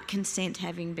without consent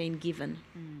having been given.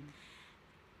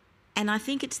 And I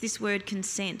think it's this word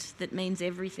consent that means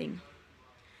everything.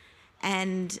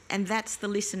 And that's the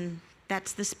listen,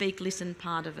 that's the speak, listen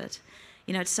part of it.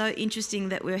 You know, it's so interesting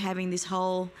that we're having this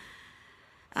whole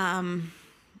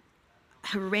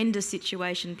horrendous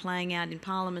situation playing out in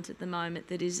Parliament at the moment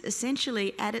that is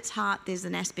essentially, at its heart, there's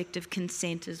an aspect of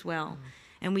consent as well.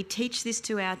 And we teach this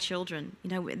to our children. You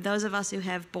know, those of us who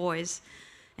have boys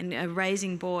and are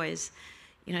raising boys,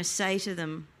 you know, say to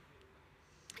them,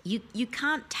 You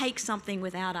can't take something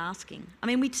without asking. I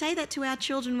mean, we say that to our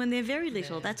children when they're very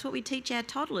little. Yeah. That's what we teach our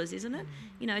toddlers, isn't it?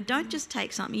 You know, don't just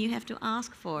take something, you have to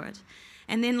ask for it.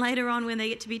 And then later on, when they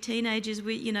get to be teenagers,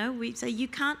 we say you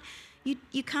can't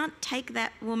take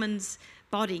that woman's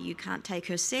body, you can't take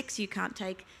her sex, you can't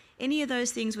take any of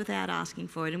those things without asking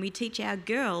for it. And we teach our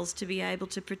girls to be able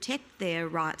to protect their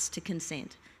rights to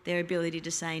consent, their ability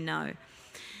to say no.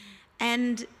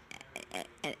 And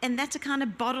that's a kind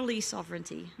of bodily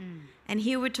sovereignty. And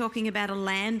here we're talking about a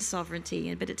land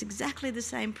sovereignty, but it's exactly the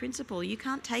same principle. You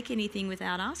can't take anything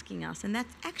without asking us, and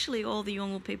that's actually all the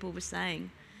Yolngu people were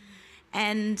saying.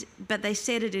 But they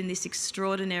said it in this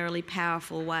extraordinarily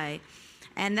powerful way.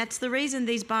 And that's the reason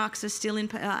these barks are still in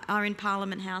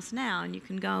Parliament House now, and you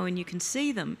can go and you can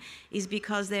see them, is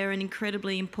because they're an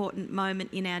incredibly important moment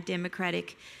in our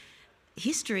democratic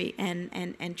history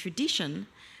and tradition,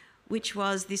 which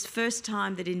was this first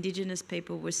time that Indigenous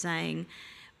people were saying,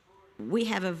 we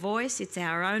have a voice, it's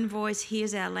our own voice,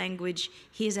 here's our language,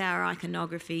 here's our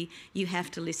iconography, you have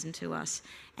to listen to us.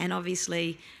 And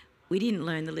obviously, we didn't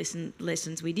learn the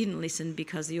lessons, we didn't listen,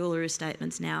 because the Uluru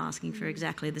Statement's now asking for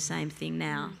exactly the same thing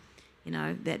now. You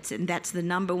know, that's the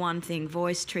number one thing,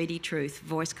 voice, treaty, truth.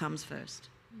 Voice comes first.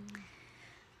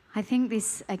 I think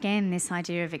this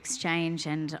idea of exchange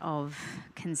and of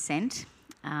consent,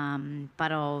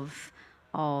 but of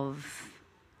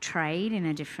trade in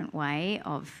a different way,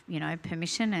 of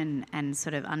permission and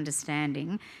sort of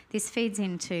understanding. This feeds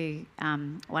into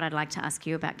what I'd like to ask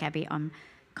you about, Gabby. I'm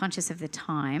conscious of the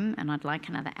time, and I'd like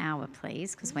another hour,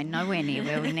 please, because we're nowhere near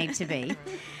where we need to be.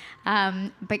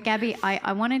 But Gabby,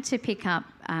 I wanted to pick up,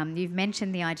 you've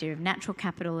mentioned the idea of natural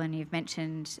capital, and you've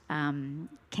mentioned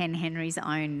Ken Henry's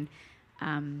own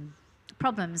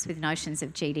problems with notions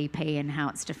of GDP and how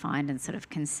it's defined and sort of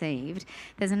conceived.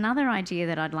 There's another idea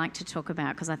that I'd like to talk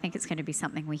about, because I think it's going to be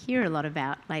something we hear a lot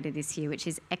about later this year, which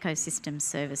is ecosystem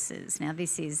services. Now,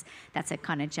 that's a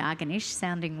kind of jargonish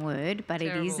sounding word, but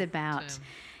it is about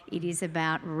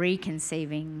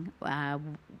reconceiving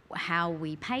how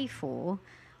we pay for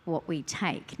what we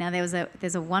take. Now,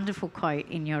 there's a wonderful quote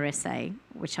in your essay,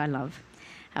 which I love,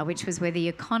 which was where The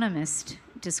Economist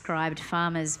described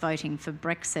farmers voting for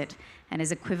Brexit and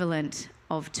as equivalent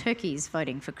of turkeys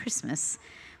voting for Christmas,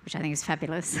 which I think is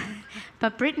fabulous.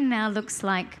 But Britain now looks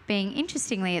like being,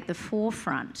 interestingly, at the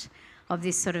forefront of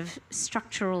this sort of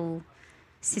structural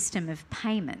system of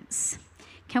payments.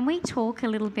 Can we talk a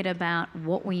little bit about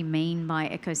what we mean by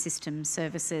ecosystem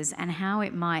services and how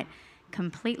it might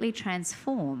completely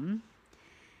transform,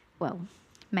 well,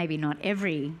 maybe not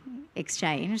every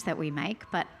exchange that we make,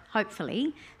 but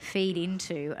hopefully feed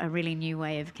into a really new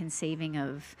way of conceiving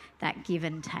of that give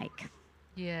and take?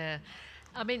 Yeah.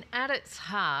 I mean, at its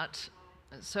heart,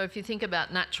 so if you think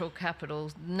about natural capital,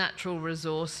 natural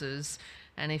resources,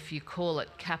 and if you call it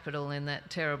capital in that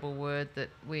terrible word that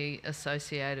we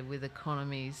associated with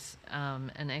economies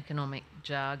and economic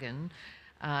jargon,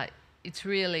 it's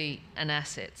really an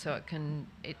asset, so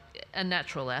a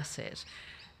natural asset.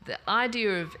 The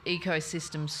idea of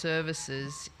ecosystem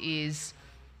services is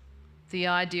the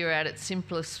idea at its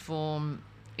simplest form.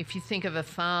 If you think of a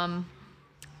farm,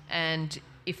 and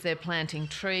if they're planting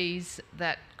trees,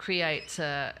 that creates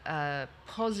a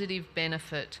positive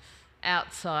benefit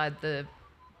outside the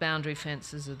boundary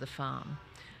fences of the farm.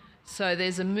 So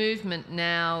there's a movement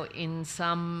now in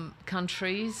some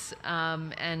countries,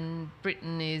 and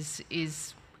Britain is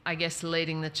I guess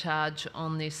leading the charge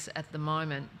on this at the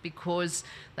moment, because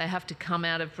they have to come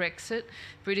out of Brexit.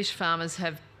 British farmers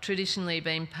have traditionally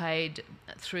been paid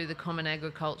through the Common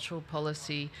Agricultural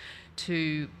Policy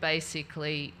to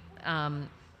basically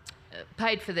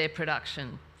paid for their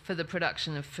production, for the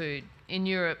production of food. In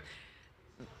Europe,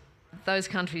 those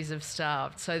countries have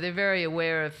starved, so they're very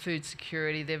aware of food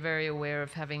security, they're very aware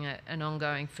of having an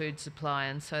ongoing food supply,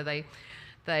 and so they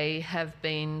have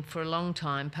been for a long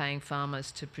time paying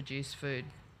farmers to produce food.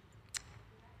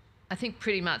 I think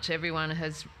pretty much everyone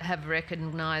have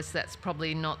recognised that's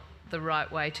probably not the right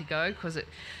way to go, because it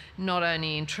not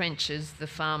only entrenches the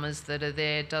farmers that are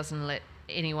there, doesn't let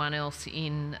anyone else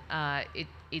in,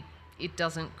 it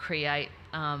doesn't create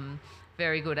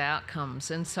very good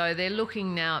outcomes. And so they're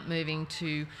looking now at moving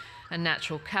to a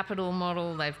natural capital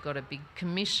model. They've got a big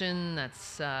commission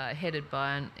that's headed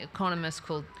by an economist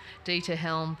called Dieter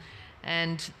Helm,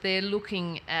 and they're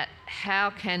looking at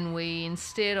how can we,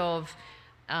 instead of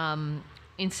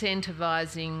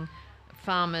incentivising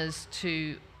farmers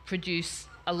to produce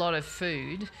a lot of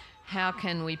food, how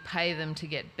can we pay them to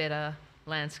get better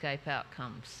landscape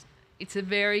outcomes? It's a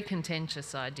very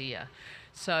contentious idea.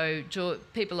 So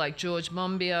people like George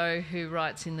Monbiot, who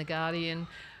writes in The Guardian,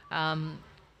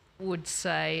 would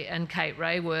say, and Kate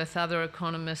Raworth, other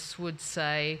economists would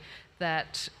say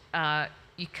that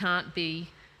you can't be,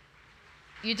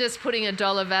 you're just putting a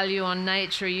dollar value on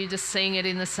nature, you're just seeing it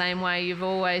in the same way you've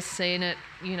always seen it.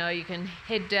 You know, you can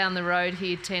head down the road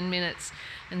here 10 minutes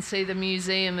and see the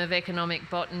Museum of Economic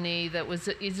Botany that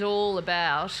is all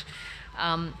about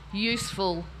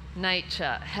useful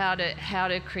nature, how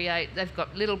to create. They've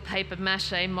got little paper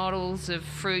mache models of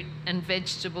fruit and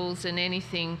vegetables and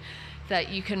anything that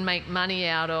you can make money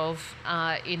out of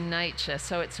in nature.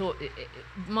 So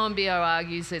Monbiot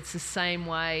argues it's the same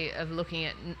way of looking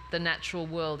at the natural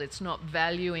world. It's not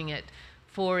valuing it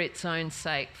for its own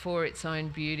sake, for its own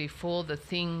beauty, for the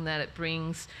thing that it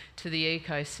brings to the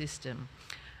ecosystem.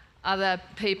 Other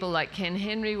people like Ken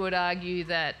Henry would argue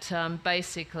that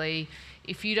basically,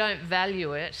 if you don't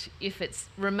value it, if it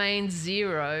remains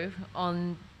zero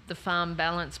on the farm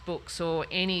balance books or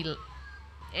any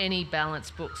balance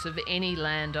books of any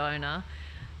landowner,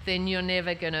 then you're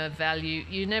never going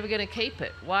to keep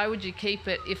it. Why would you keep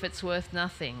it if it's worth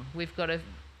nothing? We've got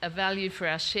a value for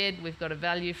our shed, we've got a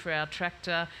value for our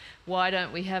tractor. Why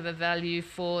don't we have a value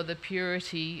for the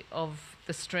purity of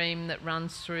the stream that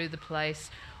runs through the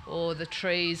place, or the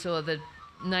trees, or the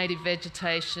native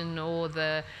vegetation, or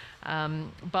the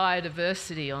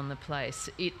biodiversity on the place,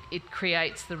 it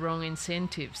creates the wrong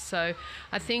incentives. So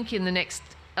I think in the next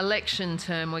election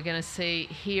term we're going to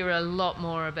hear a lot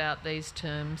more about these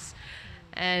terms.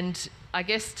 And I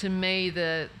guess to me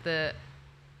the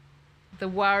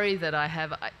worry that I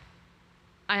have,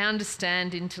 I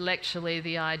understand intellectually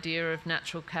the idea of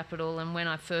natural capital, and when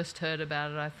I first heard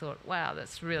about it I thought, wow,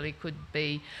 that's really could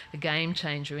be a game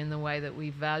changer in the way that we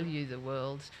value the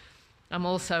world. I'm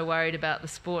also worried about the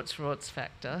sports rorts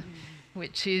factor,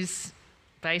 which is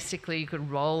basically you could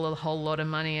roll a whole lot of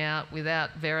money out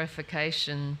without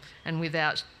verification and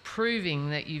without proving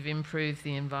that you've improved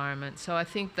the environment. So I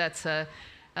think that's a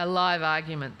live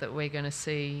argument that we're going to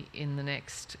see in the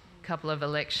next couple of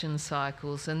election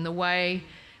cycles, and the way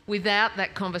without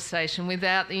that conversation,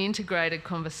 without the integrated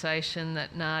conversation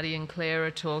that Nadi and Claire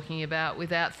are talking about,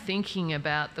 without thinking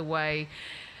about the way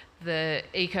the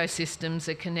ecosystems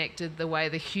are connected, the way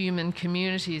the human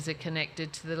communities are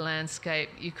connected to the landscape,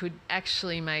 you could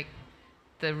actually make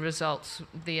the results,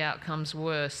 the outcomes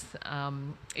worse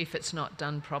if it's not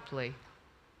done properly.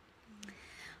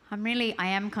 I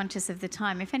am conscious of the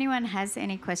time. If anyone has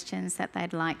any questions that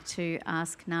they'd like to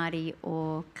ask Nadi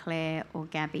or Claire or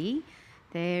Gabby,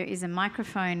 there is a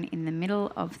microphone in the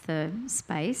middle of the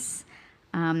space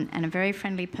and a very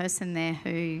friendly person there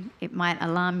who, it might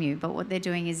alarm you, but what they're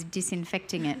doing is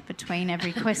disinfecting it between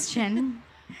every question.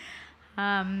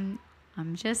 I'm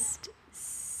just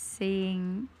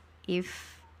seeing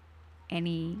if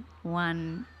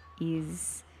anyone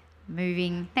is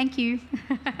moving. Thank you.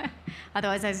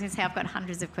 Otherwise, I was going to say I've got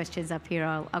hundreds of questions up here.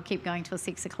 I'll keep going till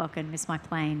 6 o'clock and miss my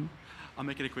plane. I'll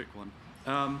make it a quick one.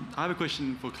 I have a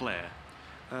question for Claire.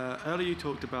 Earlier you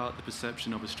talked about the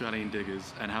perception of Australian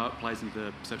diggers and how it plays into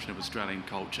the perception of Australian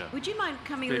culture. Would you mind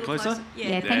coming a bit little closer?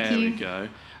 Yeah, thank you. There we go.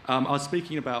 I was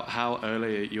speaking about how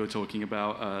earlier you were talking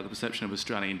about the perception of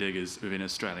Australian diggers within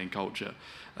Australian culture.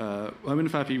 Owen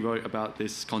Fafi wrote about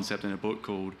this concept in a book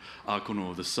called Arkono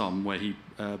of the Somme, where he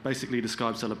basically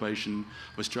describes celebration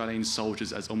of Australian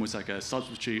soldiers as almost like a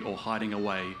substitute or hiding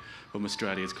away from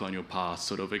Australia's colonial past,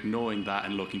 sort of ignoring that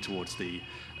and looking towards the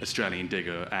Australian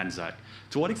digger, Anzac.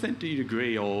 To what extent do you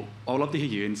agree, or I'd love to hear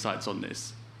your insights on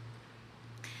this?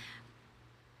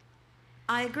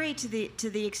 I agree to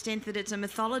the extent that it's a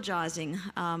mythologising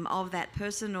of that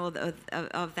person or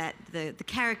the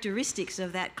characteristics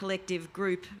of that collective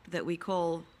group that we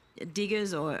call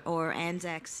diggers or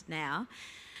Anzacs now,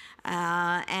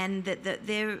 and that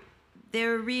there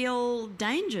are real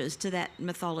dangers to that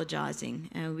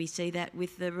mythologising. We see that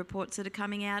with the reports that are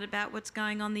coming out about what's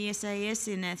going on the SAS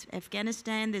in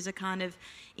Afghanistan. There's a kind of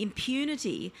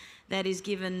impunity that is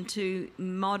given to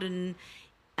modern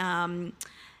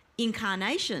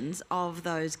incarnations of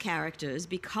those characters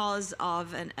because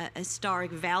of a historic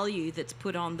value that's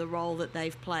put on the role that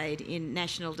they've played in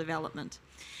national development.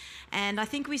 And I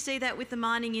think we see that with the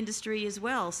mining industry as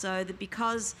well, so that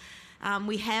because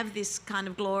we have this kind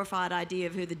of glorified idea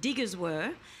of who the diggers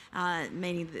were,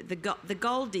 meaning the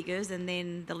gold diggers, and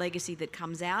then the legacy that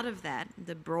comes out of that,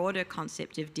 the broader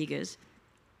concept of diggers,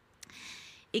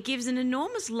 it gives an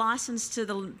enormous license to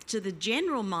the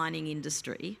general mining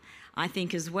industry, I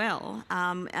think, as well.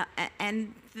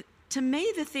 To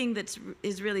me, the thing that's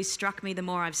really struck me the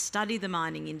more I've studied the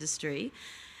mining industry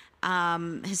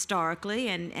historically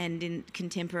and in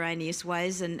contemporaneous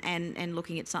ways, and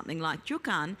looking at something like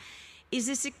Juukan, is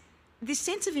this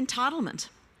sense of entitlement.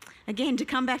 Again, to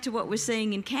come back to what we're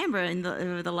seeing in Canberra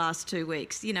over the last 2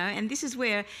 weeks, and this is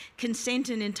where consent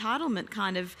and entitlement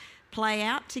kind of play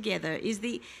out together, is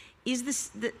the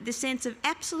sense of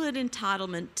absolute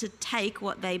entitlement to take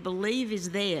what they believe is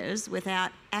theirs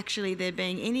without actually there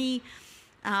being any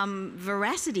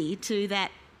veracity to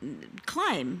that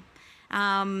claim,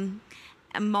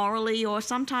 morally or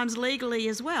sometimes legally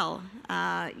as well.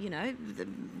 The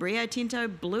Rio Tinto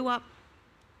blew up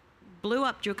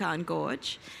Juukan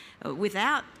Gorge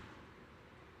without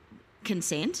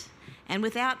consent and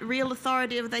without real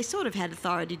authority. They sort of had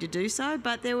authority to do so,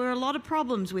 but there were a lot of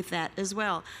problems with that as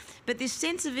well. But this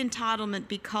sense of entitlement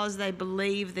because they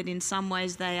believe that in some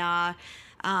ways they are,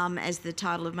 as the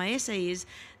title of my essay is,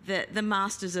 the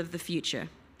masters of the future.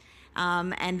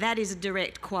 And that is a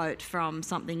direct quote from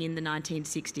something in the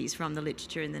 1960s, from the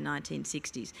literature in the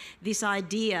 1960s. This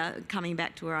idea, coming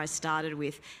back to where I started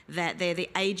with, that they're the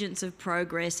agents of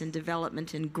progress and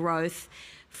development and growth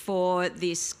for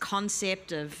this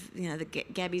concept of,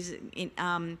 Gabby's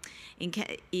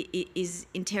is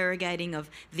interrogating of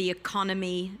the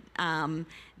economy,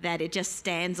 that it just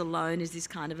stands alone as this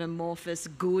kind of amorphous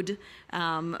good,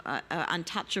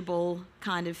 untouchable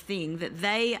kind of thing, that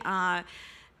they are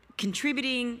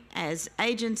contributing as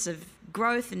agents of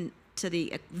growth and to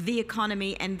the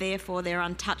economy, and therefore they're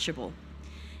untouchable.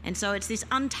 And so it's this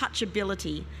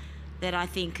untouchability that I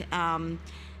think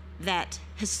that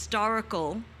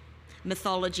historical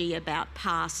mythology about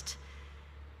past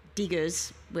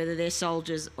diggers, whether they're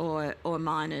soldiers or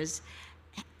miners,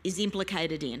 is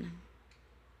implicated in.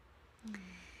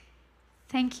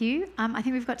 Thank you. I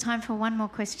think we've got time for one more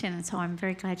question, so I'm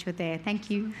very glad you're there.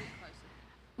 Thank you.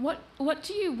 What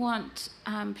do you want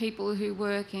people who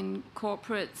work in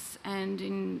corporates and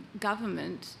in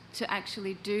government to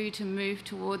actually do to move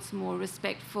towards more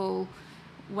respectful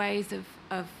ways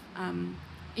of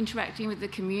interacting with the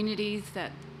communities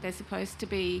that they're supposed to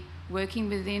be working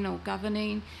within or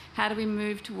governing? How do we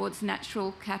move towards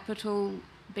natural capital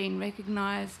being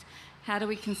recognised? How do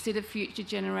we consider future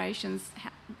generations?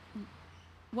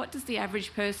 What does the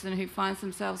average person who finds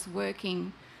themselves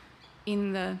working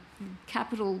in the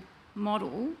capital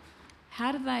model,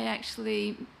 how do they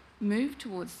actually move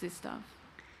towards this stuff?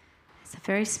 It's a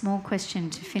very small question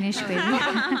to finish with.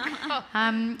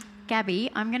 Gabby,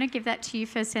 I'm going to give that to you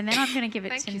first, and then I'm going to give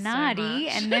it to Nadi,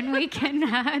 and then we can,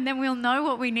 and then we'll know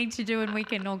what we need to do, and we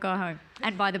can all go home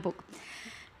and buy the book.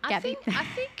 Gabby, I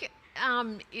think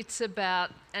it's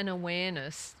about an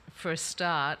awareness for a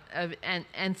start,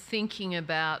 and thinking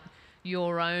about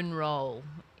your own role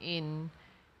in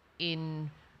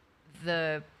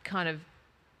the kind of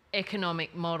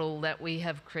economic model that we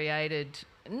have created,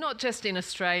 not just in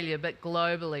Australia but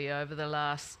globally over the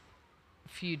last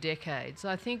few decades.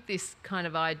 I think this kind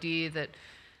of idea that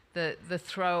the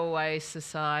throwaway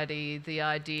society, the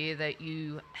idea that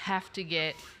you have to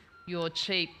get your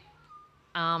cheap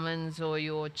almonds or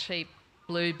your cheap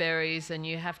blueberries and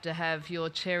you have to have your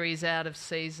cherries out of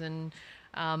season,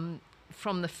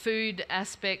 from the food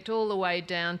aspect all the way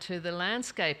down to the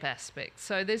landscape aspect.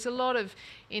 So there's a lot of,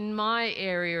 in my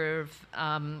area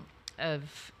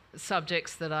of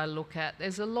subjects that I look at,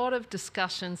 there's a lot of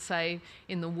discussion, say,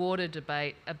 in the water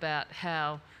debate about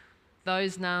how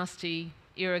those nasty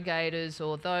irrigators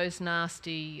or those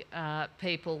nasty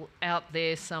people out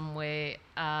there somewhere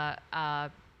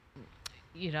are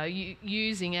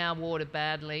using our water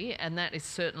badly, and that is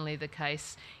certainly the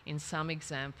case in some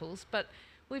examples. But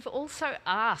we've also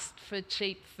asked for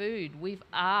cheap food. We've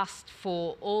asked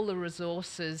for all the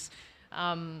resources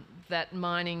that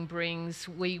mining brings.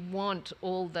 We want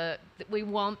the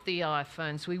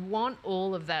iPhones. We want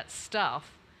all of that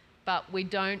stuff, but we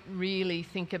don't really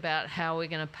think about how we're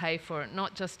going to pay for it,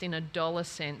 not just in a dollar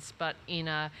sense, but in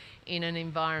an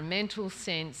environmental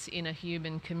sense, in a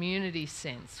human community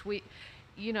sense.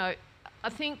 I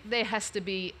think there has to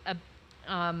be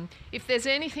if there's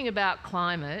anything about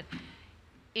climate,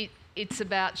 it's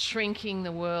about shrinking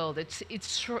the world.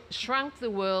 It's shrunk the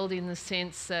world in the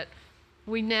sense that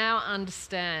we now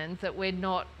understand that we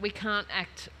can't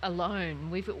act alone.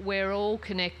 We're all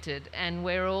connected, and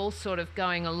we're all sort of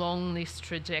going along this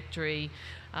trajectory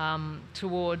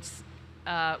towards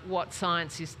what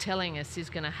science is telling us is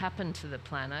going to happen to the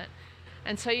planet.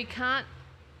 And so you can't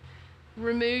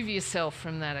remove yourself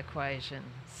from that equation.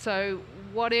 So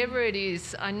whatever it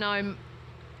is, I know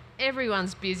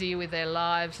everyone's busy with their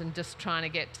lives and just trying to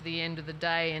get to the end of the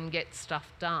day and get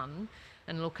stuff done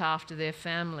and look after their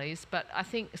families, but I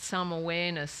think some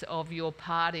awareness of your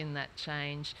part in that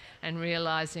change and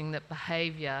realising that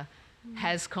behaviour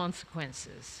has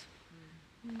consequences.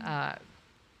 I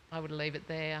would leave it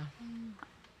there.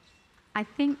 I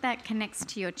think that connects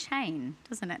to your chain,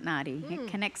 doesn't it, Nadi? It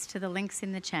connects to the links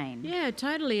in the chain. Yeah,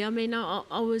 totally. I mean,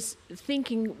 I was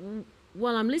thinking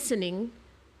while I'm listening,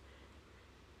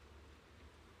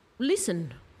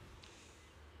 listen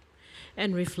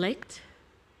and reflect.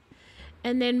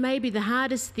 And then maybe the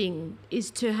hardest thing is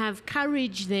to have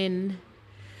courage then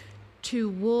to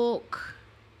walk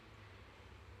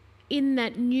in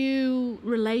that new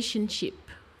relationship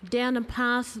down a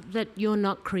path that you're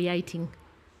not creating.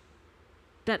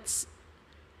 That's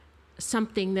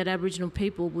something that Aboriginal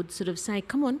people would sort of say,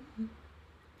 come on,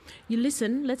 you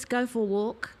listen, let's go for a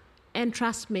walk and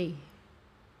trust me.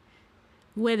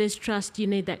 Where there's trust, you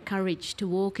need that courage to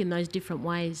walk in those different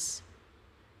ways.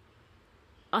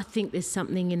 I think there's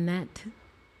something in that.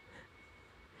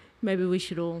 Maybe we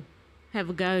should all have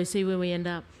a go, see where we end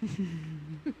up.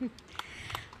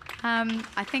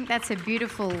 I think that's a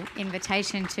beautiful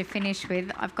invitation to finish with.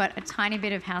 I've got a tiny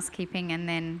bit of housekeeping and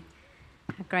then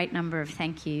a great number of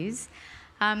thank yous.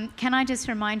 Can I just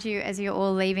remind you, as you're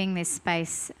all leaving this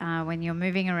space, when you're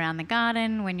moving around the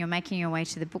garden, when you're making your way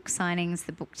to the book signings,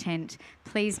 the book tent,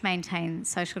 please maintain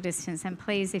social distance, and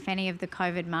please, if any of the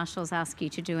COVID marshals ask you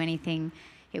to do anything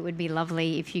it would be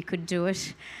lovely if you could do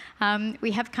it.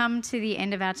 We have come to the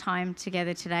end of our time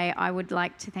together today. I would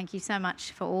like to thank you so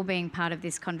much for all being part of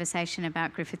this conversation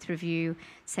about Griffith Review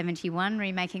 71,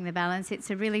 Remaking the Balance.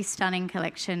 It's a really stunning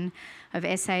collection of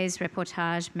essays,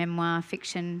 reportage, memoir,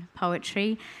 fiction,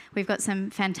 poetry. We've got some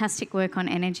fantastic work on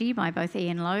energy by both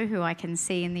Ian Lowe, who I can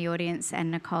see in the audience,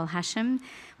 and Nicole Hasham.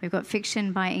 We've got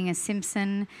fiction by Inga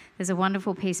Simpson. There's a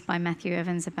wonderful piece by Matthew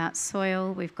Evans about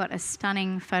soil. We've got a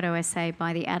stunning photo essay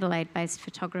by the Adelaide-based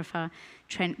photographer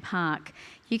Trent Park.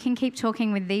 You can keep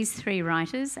talking with these three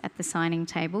writers at the signing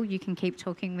table. You can keep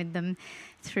talking with them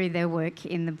through their work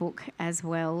in the book as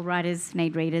well. Writers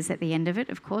need readers at the end of it,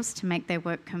 of course, to make their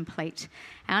work complete.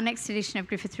 Our next edition of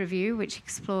Griffith Review, which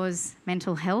explores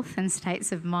mental health and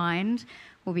states of mind,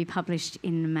 will be published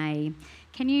in May.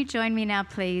 Can you join me now,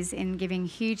 please, in giving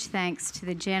huge thanks to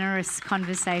the generous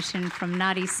conversation from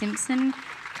Nadi Simpson,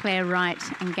 Claire Wright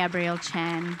and Gabrielle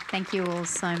Chan. Thank you all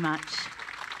so much.